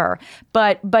forever.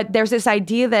 But there's this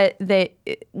idea that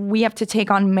we have to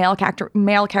take on male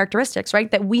characteristics,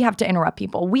 right? That we have to interrupt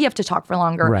people, we have to talk for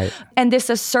longer, right? And this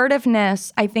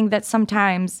assertiveness, I think, that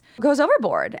sometimes goes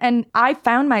overboard. And I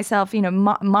found myself,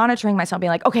 monitoring myself, being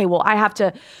like, okay, well, I have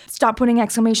to stop putting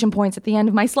exclamation points at the end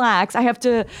of my Slacks. I have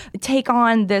to take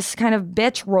on this kind of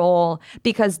bitch role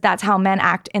because that's how men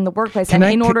act in the workplace. And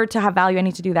in order to have value, I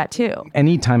need to do that too.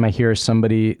 Anytime I hear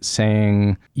somebody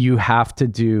saying you have to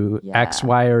do X,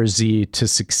 Y, or Z to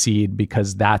succeed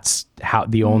because that's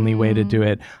the only way to do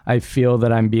it, I feel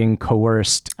that I'm being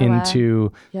coerced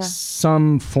into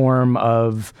some form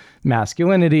of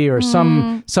masculinity or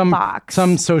some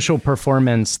social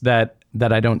performance that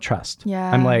I don't trust.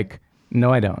 Yeah. I'm like,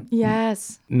 no, I don't.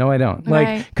 Yes. No, I don't.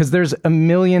 Right. Like, because there's a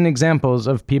million examples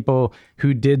of people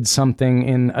who did something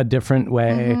in a different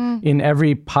way in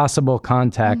every possible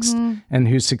context and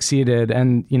who succeeded.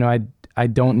 And, I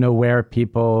don't know where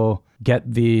people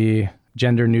get the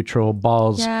gender neutral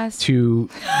balls to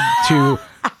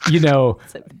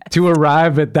to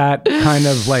arrive at that kind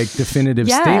of like definitive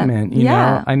statement. You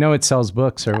know, I know it sells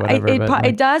books or whatever.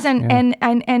 It does, and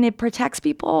it protects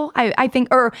people. I think,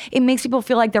 or it makes people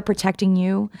feel like they're protecting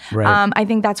you. Right. I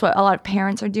think that's what a lot of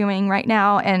parents are doing right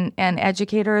now, and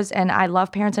educators. And I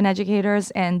love parents and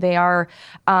educators, and they are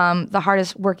the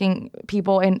hardest working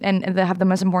people, and they have the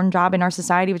most important job in our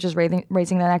society, which is raising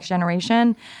the next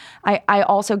generation. I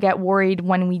also get worried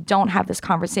when we don't have this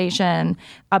conversation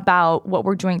about what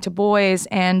we're doing to boys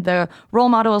and the role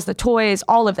models, the toys,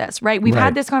 all of this, right? We've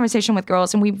had this conversation with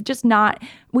girls, and we've just not,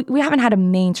 we haven't had a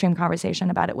mainstream conversation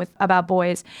about it about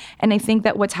boys. And I think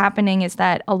that what's happening is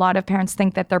that a lot of parents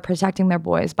think that they're protecting their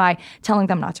boys by telling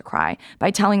them not to cry,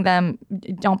 by telling them,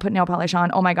 don't put nail polish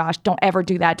on. Oh my gosh, don't ever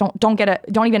do that.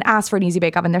 Don't even ask for an Easy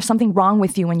Bake Oven. There's something wrong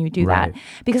with you when you do that,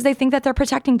 because they think that they're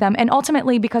protecting them. And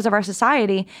ultimately, because of our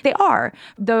society, they are.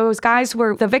 Those guys who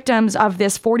were the victims of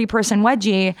this 40-person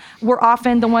wedgie were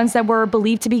often the ones that were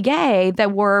believed to be gay,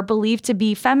 that were believed to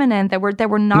be feminine, that were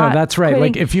not. No, that's right.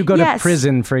 Like if you go to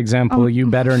prison, for example, you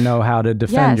better know how to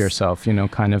defend yourself,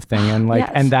 kind of thing. And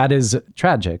and that is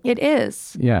tragic. It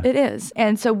is. Yeah. It is.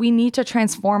 And so we need to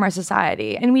transform our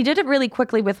society. And we did it really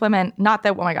quickly with women. Not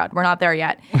that, oh my God, we're not there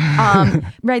yet.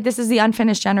 Right. This is the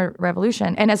unfinished gender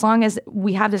revolution. And as long as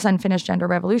we have this unfinished gender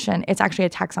revolution, it's actually a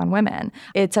tax on women.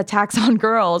 It's a tax on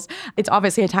girls. It's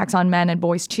obviously a tax on men and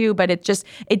boys too, but it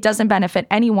doesn't benefit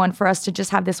anyone for us to just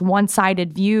have this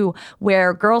one-sided view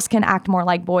where girls can act more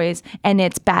like boys and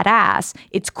it's badass,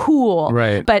 it's cool.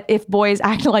 Right. But if boys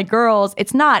act like girls,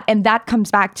 it's not. And that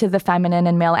comes back to the feminine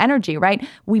and male energy, right?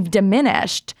 We've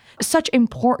diminished such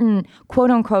important,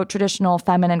 quote unquote, traditional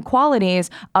feminine qualities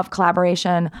of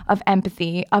collaboration, of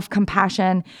empathy, of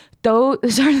compassion.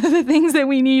 Those are the things that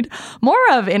we need more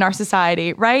of in our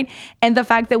society, right? And the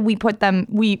fact that we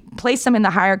place them in the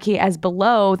hierarchy as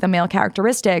below the male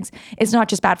characteristics is not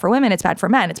just bad for women, it's bad for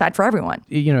men, it's bad for everyone.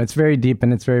 It's very deep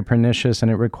and it's very pernicious, and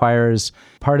it requires,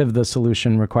 part of the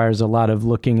solution requires a lot of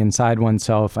looking inside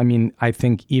oneself. I mean, I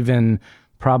think even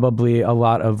probably a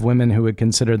lot of women who would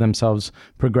consider themselves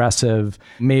progressive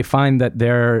may find that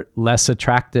they're less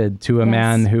attracted to a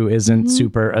man who isn't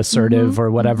super assertive or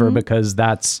whatever, because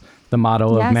that's the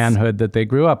model of manhood that they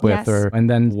grew up with. And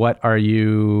then what are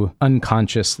you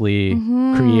unconsciously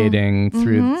creating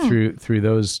through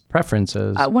those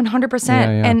preferences? 100%.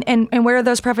 Yeah. And where do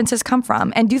those preferences come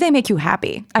from? And do they make you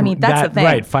happy? I mean, that's the thing.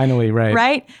 Right, finally, right.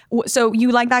 Right? So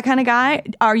you like that kind of guy?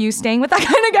 Are you staying with that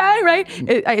kind of guy,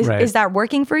 right? Is that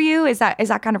working for you? Is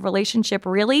that kind of relationship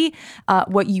really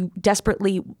what you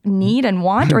desperately need and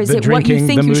want? Or is it what you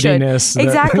think you should? Moodiness,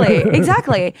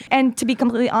 Exactly. And to be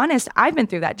completely honest, I've been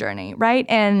through that journey. misogyny, right?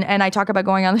 And I talk about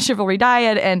going on the chivalry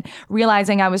diet and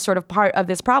realizing I was sort of part of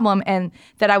this problem, and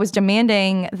that I was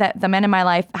demanding that the men in my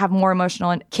life have more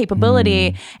emotional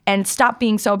capability and stop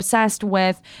being so obsessed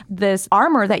with this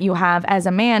armor that you have as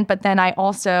a man. But then I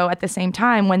also, at the same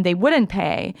time, when they wouldn't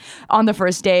pay on the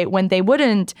first date, when they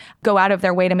wouldn't go out of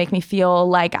their way to make me feel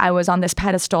like I was on this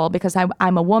pedestal because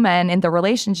I'm a woman in the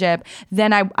relationship,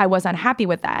 then I was unhappy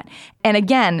with that. And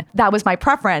again, that was my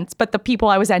preference, but the people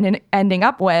I was ending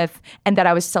up with and that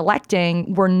I was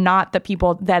selecting were not the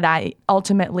people that I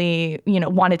ultimately,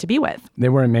 wanted to be with. They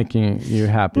weren't making you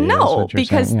happy. No,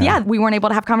 because we weren't able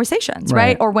to have conversations,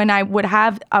 right? Or when I would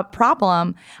have a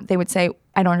problem, they would say,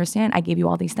 I don't understand. I gave you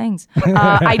all these things.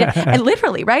 And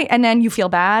literally, right? And then you feel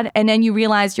bad. And then you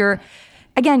realize you're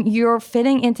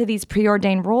fitting into these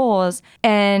preordained roles,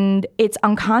 and it's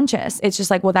unconscious. It's just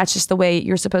like, well, that's just the way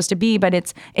you're supposed to be, but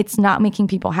it's not making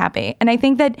people happy. And I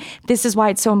think that this is why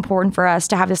it's so important for us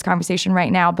to have this conversation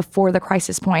right now before the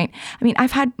crisis point. I mean,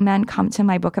 I've had men come to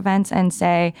my book events and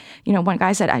say, one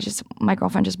guy said, my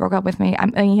girlfriend just broke up with me.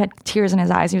 And he had tears in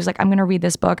his eyes. He was like, I'm going to read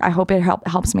this book. I hope it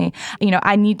helps me.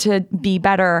 I need to be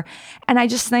better. And I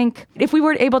just think if we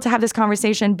were able to have this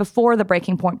conversation before the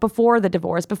breaking point, before the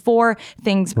divorce, before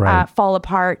things fall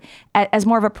apart as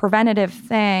more of a preventative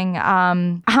thing.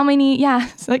 How many,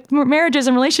 marriages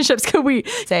and relationships could we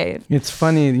save? It's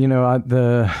funny,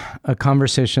 a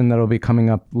conversation that'll be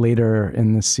coming up later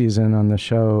in this season on the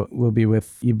show will be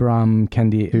with Ibram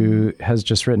Kendi, who has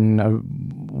just written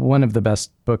one of the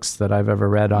best books that I've ever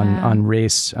read on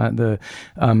race, about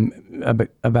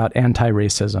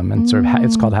anti-racism, and sort of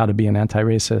it's called How to Be an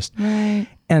Anti-Racist. Right.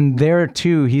 And there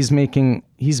too, he's making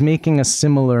a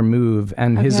similar move,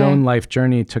 and his own life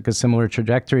journey took a similar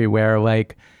trajectory where,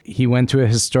 like, he went to a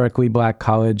historically black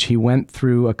college. He went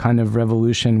through a kind of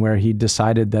revolution where he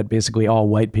decided that basically all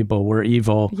white people were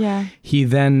evil. Yeah. He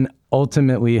then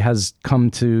ultimately has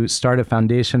come to start a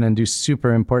foundation and do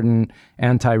super important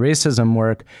anti-racism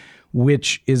work,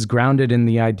 which is grounded in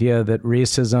the idea that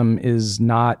racism is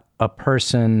not a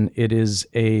person,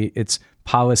 it's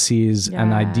policies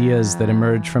and ideas that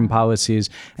emerge from policies,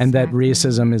 and that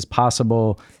racism is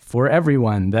possible for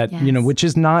everyone, that, which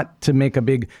is not to make a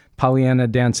big Pollyanna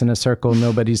dance in a circle,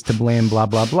 nobody's to blame, blah,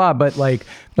 blah, blah. But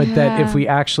that if we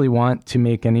actually want to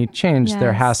make any change,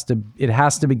 it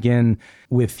has to begin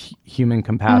with human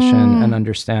compassion and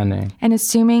understanding. And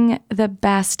assuming the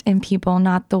best in people,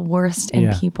 not the worst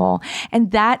in people.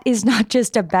 And that is not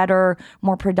just a better,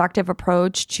 more productive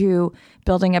approach to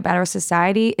building a better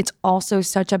society. It's also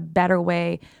such a better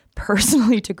way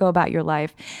personally to go about your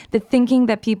life. The thinking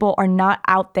that people are not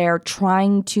out there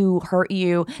trying to hurt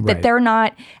you, that they're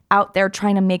not out there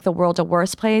trying to make the world a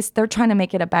worse place. They're trying to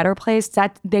make it a better place.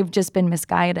 That they've just been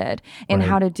misguided in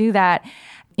how to do that.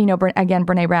 Again,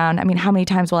 Brene Brown. I mean, how many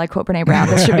times will I quote Brene Brown?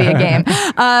 This should be a game in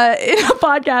a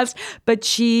podcast. But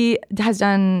she has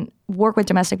done work with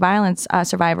domestic violence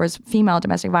survivors, female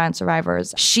domestic violence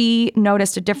survivors. She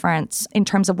noticed a difference in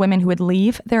terms of women who would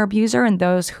leave their abuser and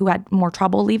those who had more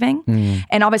trouble leaving.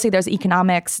 And obviously there's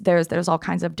economics, there's all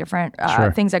kinds of different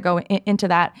things that go into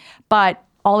that. But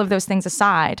all of those things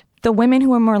aside, the women who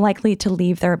were more likely to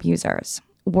leave their abusers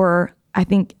were, I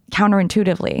think,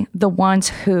 counterintuitively, the ones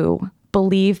who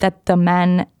believe that the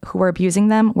men who were abusing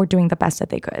them were doing the best that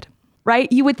they could, right?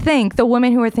 You would think the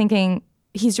women who are thinking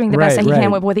he's doing the best that he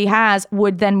can with what he has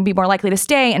would then be more likely to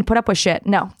stay and put up with shit.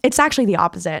 No, it's actually the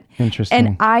opposite. Interesting.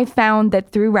 And I found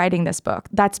that through writing this book,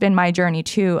 that's been my journey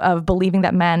too, of believing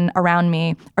that men around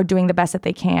me are doing the best that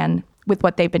they can with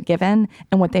what they've been given,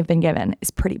 and what they've been given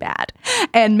is pretty bad.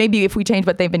 And maybe if we change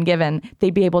what they've been given,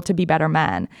 they'd be able to be better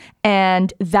men.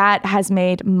 And that has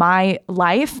made my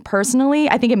life personally,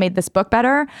 I think it made this book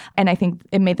better. And I think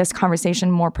it made this conversation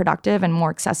more productive and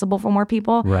more accessible for more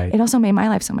people. Right. It also made my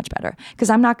life so much better because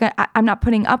I'm not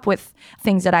putting up with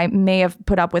things that I may have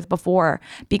put up with before,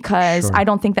 because I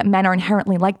don't think that men are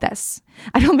inherently like this.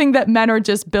 I don't think that men are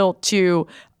just built to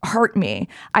hurt me.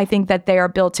 I think that they are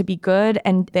built to be good,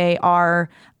 and they are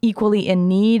equally in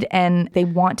need, and they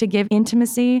want to give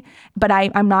intimacy. But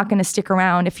I'm not going to stick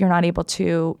around if you're not able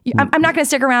to. I'm not going to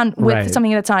stick around with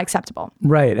something that's not acceptable.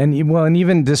 Right. And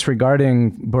even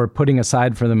disregarding or putting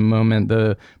aside for the moment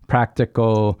the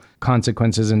practical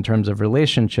consequences in terms of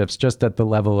relationships, just at the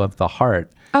level of the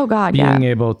heart. Oh God, being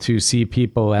able to see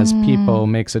people as people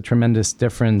makes a tremendous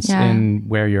difference in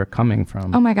where you're coming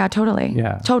from. Oh my God, totally.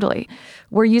 Yeah. Totally.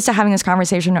 We're used to having this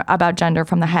conversation about gender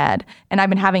from the head, and I've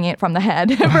been having it from the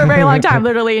head for a very long time,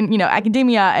 literally in,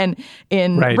 academia and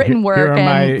in written work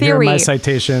and theory. Here are my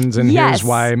citations, and here's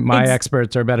why my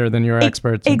experts are better than your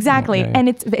experts. Exactly. And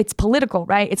it's political,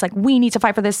 right? It's like, we need to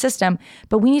fight for this system,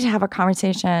 but we need to have a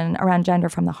conversation around gender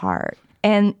from the heart.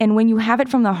 And when you have it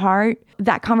from the heart,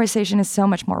 that conversation is so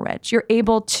much more rich. You're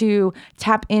able to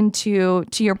tap into,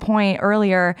 to your point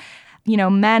earlier,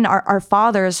 men, our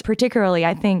fathers particularly,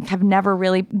 I think, have never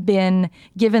really been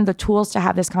given the tools to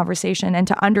have this conversation and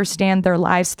to understand their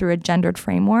lives through a gendered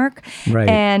framework. Right.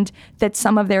 And that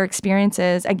some of their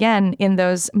experiences, again, in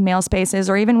those male spaces,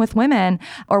 or even with women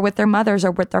or with their mothers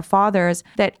or with their fathers,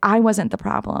 that I wasn't the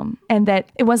problem and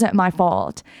that it wasn't my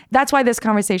fault. That's why this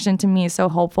conversation to me is so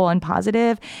hopeful and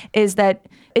positive, is that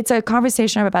it's a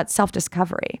conversation about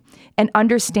self-discovery and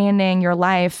understanding your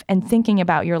life and thinking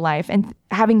about your life and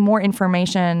having more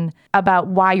information about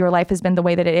why your life has been the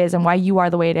way that it is and why you are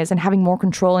the way it is, and having more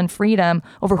control and freedom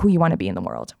over who you want to be in the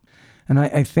world. And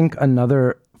I think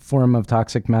another form of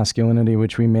toxic masculinity,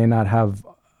 which we may not have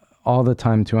all the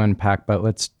time to unpack, but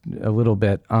let's a little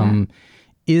bit,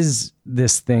 is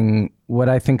this thing, what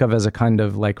I think of as a kind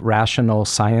of like rational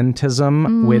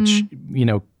scientism, which,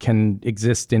 can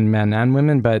exist in men and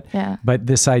women. But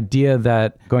this idea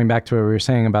that, going back to what we were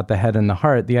saying about the head and the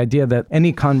heart, the idea that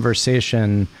any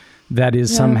conversation that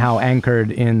is somehow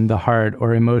anchored in the heart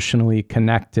or emotionally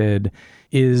connected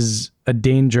is a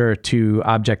danger to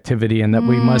objectivity, and that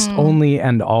we must only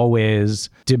and always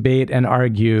debate and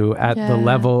argue at the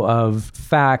level of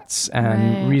facts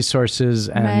and resources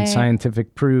and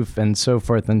scientific proof and so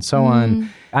forth and so on.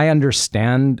 I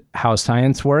understand how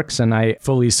science works, and I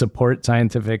fully support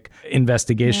scientific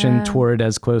investigation toward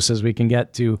as close as we can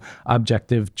get to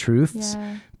objective truths.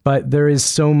 But there is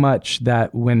so much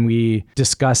that when we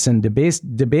discuss and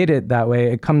debate it that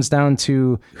way, it comes down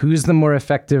to who's the more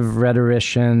effective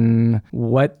rhetorician,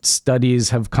 what studies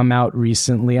have come out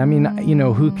recently. I mean,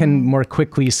 who can more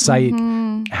quickly cite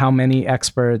how many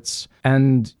experts,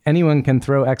 and anyone can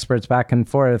throw experts back and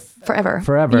forth. Forever.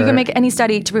 You can make any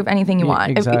study to prove anything you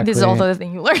want. Exactly. This is also the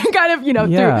thing you learn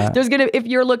if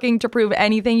you're looking to prove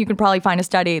anything, you can probably find a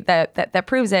study that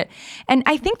proves it. And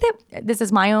I think that this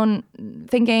is my own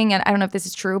thinking, and I don't know if this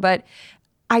is true, but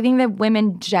I think that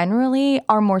women generally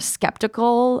are more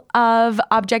skeptical of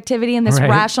objectivity and this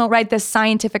rational, this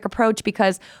scientific approach,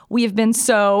 because we have been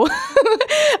so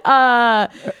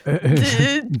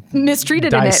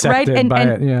mistreated in it, right?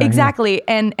 Exactly.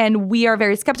 And we are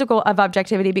very skeptical of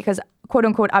objectivity because, quote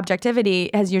unquote, objectivity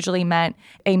has usually meant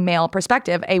a male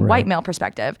perspective, a white male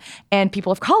perspective. And people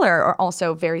of color are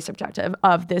also very subjective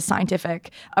of this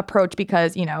scientific approach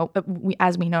because,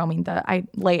 as we know, I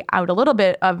lay out a little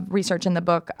bit of research in the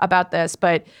book about this,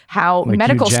 but how like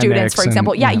medical students, for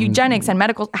example, eugenics and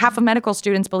half of medical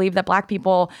students believe that Black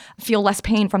people feel less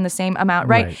pain from the same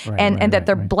amount, and that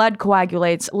their blood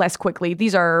coagulates less quickly.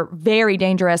 These are very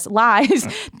dangerous lies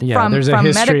there's a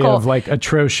history of like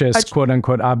atrocious, quote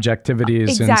unquote,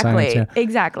 objectivities in science.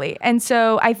 Exactly. And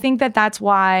so I think that that's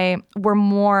why we're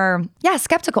more,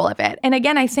 skeptical of it. And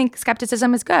again, I think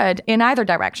skepticism is good in either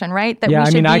direction, right? That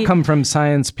I come from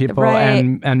science people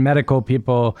and medical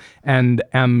people, and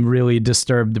am really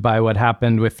disturbed by what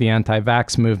happened with the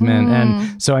anti-vax movement.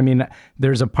 And so,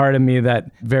 there's a part of me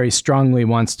that very strongly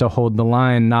wants to hold the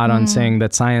line, not on saying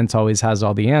that science always has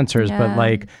all the answers, but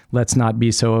like, let's not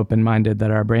be so open-minded that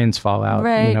our brains fall out,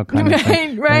 kind of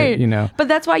thing. But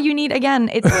that's why you need, again,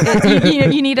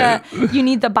 you need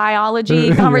the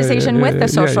biology conversation with the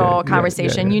social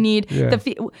conversation. You need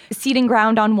the seating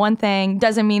ground on one thing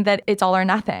doesn't mean that it's all or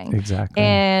nothing. Exactly.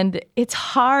 And it's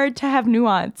hard to have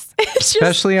nuance.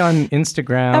 Especially on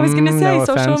Instagram. I was going to say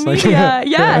social media.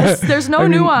 Yes, there's no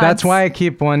nuance. That's why I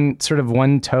keep one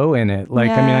toe in it.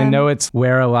 I know it's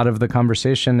where a lot of the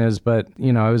conversation is, but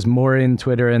I was more in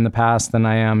Twitter in the past than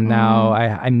I am now.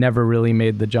 I never really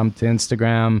made the jump to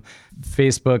Instagram.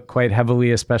 Facebook quite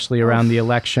heavily, especially around the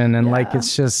election. And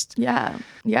it's just,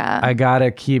 I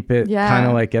gotta keep it kind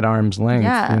of like at arm's length.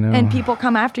 And people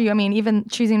come after you. Even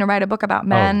choosing to write a book about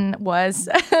men was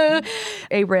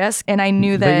a risk. And I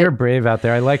knew that. But you're brave out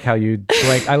there. I like how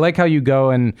you go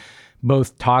and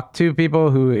both talk to people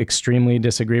who extremely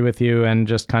disagree with you and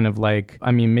just kind of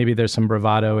maybe there's some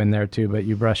bravado in there too, but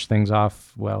you brush things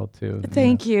off well too.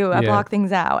 Thank you. I block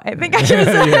things out. I think I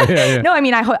just, No,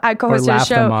 I co-hosted a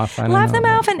show. Laugh them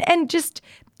off and just,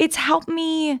 it's helped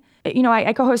me.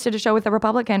 I co-hosted a show with a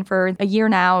Republican for a year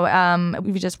now.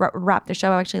 We just wrapped the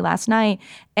show actually last night.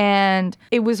 And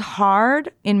it was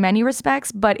hard in many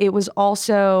respects, but it was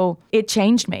also, it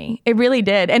changed me. It really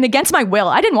did. And against my will,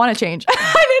 I didn't want to change.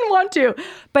 I didn't want to.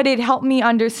 But it helped me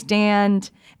understand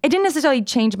it didn't necessarily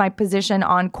change my position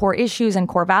on core issues and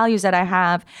core values that I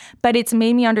have, but it's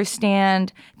made me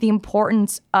understand the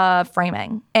importance of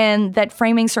framing, and that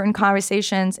framing certain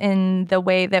conversations in the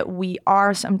way that we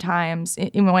are sometimes,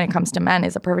 even when it comes to men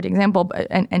is a perfect example,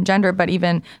 and gender, but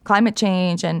even climate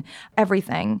change and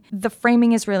everything. The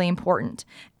framing is really important.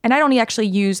 And I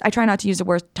try not to use the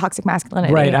word toxic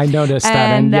masculinity. Right, I noticed that.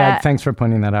 And yeah, thanks for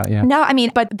pointing that out. Yeah. No,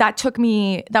 but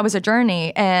that was a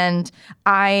journey. And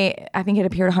I think it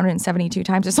appeared 172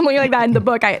 times or something like that in the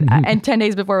book. And 10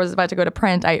 days before I was about to go to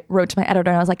print, I wrote to my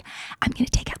editor and I was like, I'm going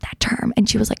to take out that term. And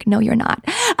she was like, no, you're not.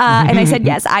 And I said,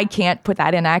 yes, I can't put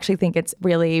that in. I actually think it's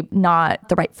really not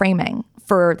the right framing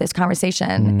for this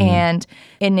conversation, and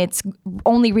it's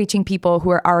only reaching people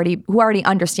who already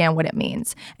understand what it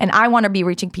means. And I want to be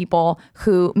reaching people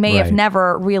who may have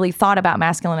never really thought about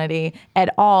masculinity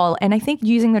at all. And I think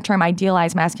using the term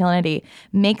idealized masculinity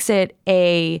makes it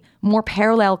a more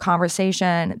parallel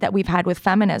conversation that we've had with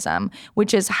feminism,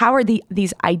 which is how are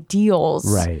these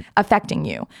ideals affecting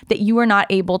you that you are not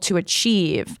able to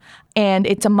achieve? And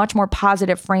it's a much more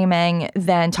positive framing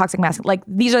than toxic masculinity. Like,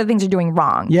 these are the things you're doing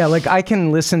wrong. Yeah, like I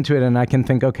can listen to it and I can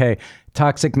think, okay,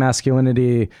 toxic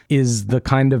masculinity is the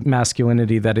kind of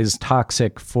masculinity that is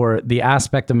toxic for the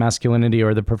aspect of masculinity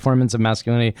or the performance of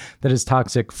masculinity that is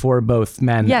toxic for both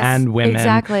men and women.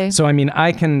 Exactly. So,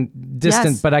 I can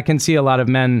but I can see a lot of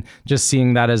men just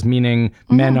seeing that as meaning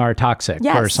men are toxic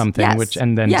or something,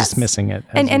 and then dismissing it.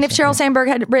 And if Sheryl Sandberg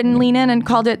had written Lean In and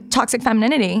called it toxic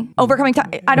femininity, overcoming,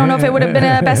 I don't know if it would have been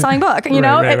a best-selling book, you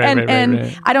know?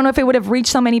 And I don't know if it would have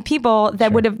reached so many people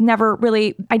that would have never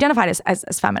really identified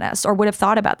as feminists or would have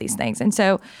thought about these things. And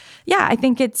so, yeah, I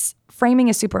think framing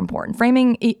is super important.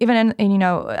 Framing, even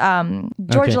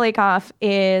George Lakoff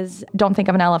is Don't Think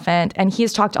of an Elephant, and he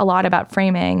has talked a lot about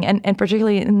framing, and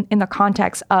particularly in the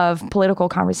context of political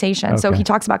conversation. So he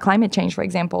talks about climate change, for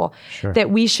example,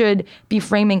 that we should be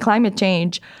framing climate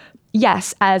change,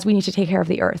 yes, as we need to take care of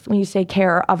the earth. We need to take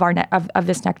care of of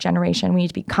this next generation. We need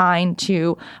to be kind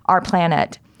to our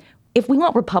planet. If we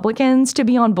want Republicans to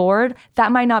be on board,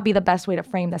 that might not be the best way to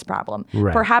frame this problem.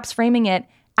 Right. Perhaps framing it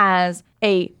as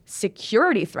a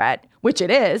security threat, which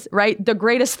it is, right? The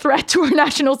greatest threat to our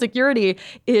national security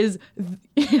is,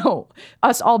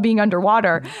 us all being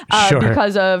underwater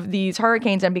because of these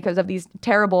hurricanes and because of these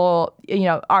terrible,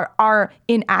 our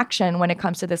inaction when it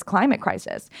comes to this climate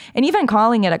crisis. And even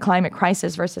calling it a climate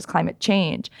crisis versus climate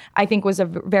change, I think was a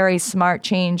very smart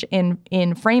change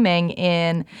in framing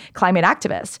in climate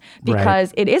activists,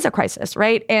 because it is a crisis,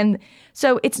 right? And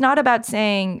so it's not about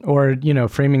saying... Or,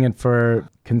 framing it for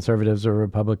conservatives or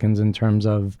Republicans in terms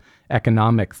of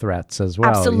economic threats as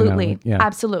well. Absolutely.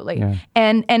 Absolutely. Yeah.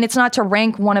 And it's not to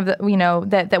rank one of the,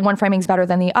 that one framing is better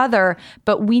than the other,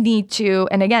 but we need to,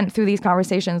 and again, through these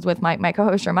conversations with my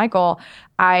co-host, Michael,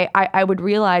 I would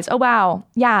realize, oh, wow,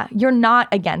 yeah, you're not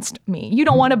against me. You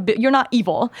don't want to, you're not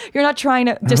evil. You're not trying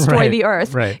to destroy the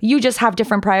earth. Right. You just have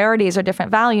different priorities or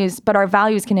different values, but our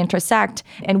values can intersect,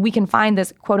 and we can find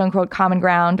this quote unquote common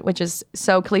ground, which is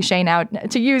so cliche now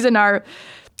to use in our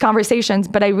conversations,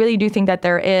 but I really do think that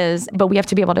there is, but we have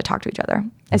to be able to talk to each other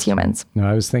as humans. No,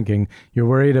 I was thinking, you're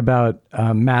worried about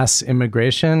mass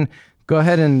immigration. Go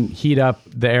ahead and heat up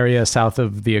the area south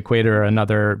of the equator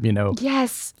another,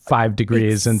 5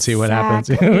 degrees and see what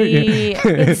happens.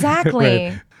 Exactly.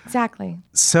 Right. Exactly.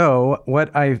 So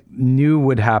what I knew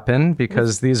would happen,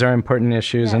 because these are important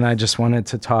issues and I just wanted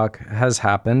to talk, has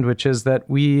happened, which is that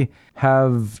we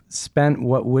have spent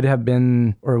what would have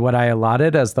been, or what I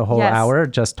allotted as the whole hour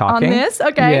just talking. On this?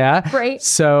 Okay. Yeah. Great.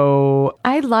 So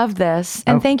I love this.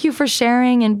 And thank you for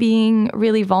sharing and being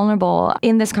really vulnerable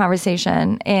in this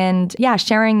conversation, and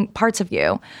sharing parts of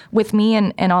you with me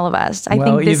and all of us. I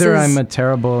think this either I'm a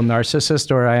terrible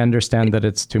narcissist or I understand that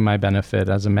it's to my benefit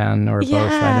as a man, or both.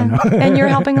 I don't know. And you're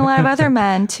helping a lot of other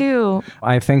men too.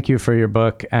 I thank you for your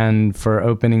book and for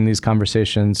opening these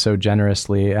conversations so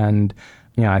generously. And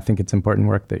I think it's important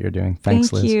work that you're doing.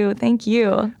 Thanks, Liz. Thank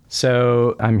you.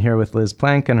 So I'm here with Liz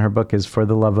Plank, and her book is For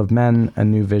the Love of Men, A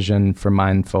New Vision for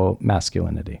Mindful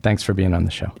Masculinity. Thanks for being on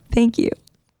the show. Thank you.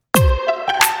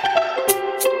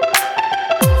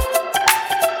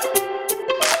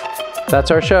 That's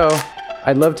our show.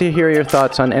 I'd love to hear your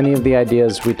thoughts on any of the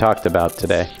ideas we talked about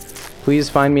today.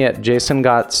 Please find me at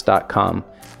jasongotts.com.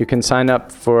 You can sign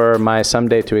up for my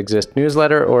Someday to Exist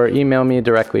newsletter or email me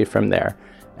directly from there.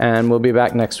 And we'll be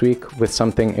back next week with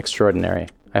something extraordinary.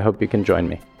 I hope you can join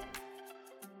me.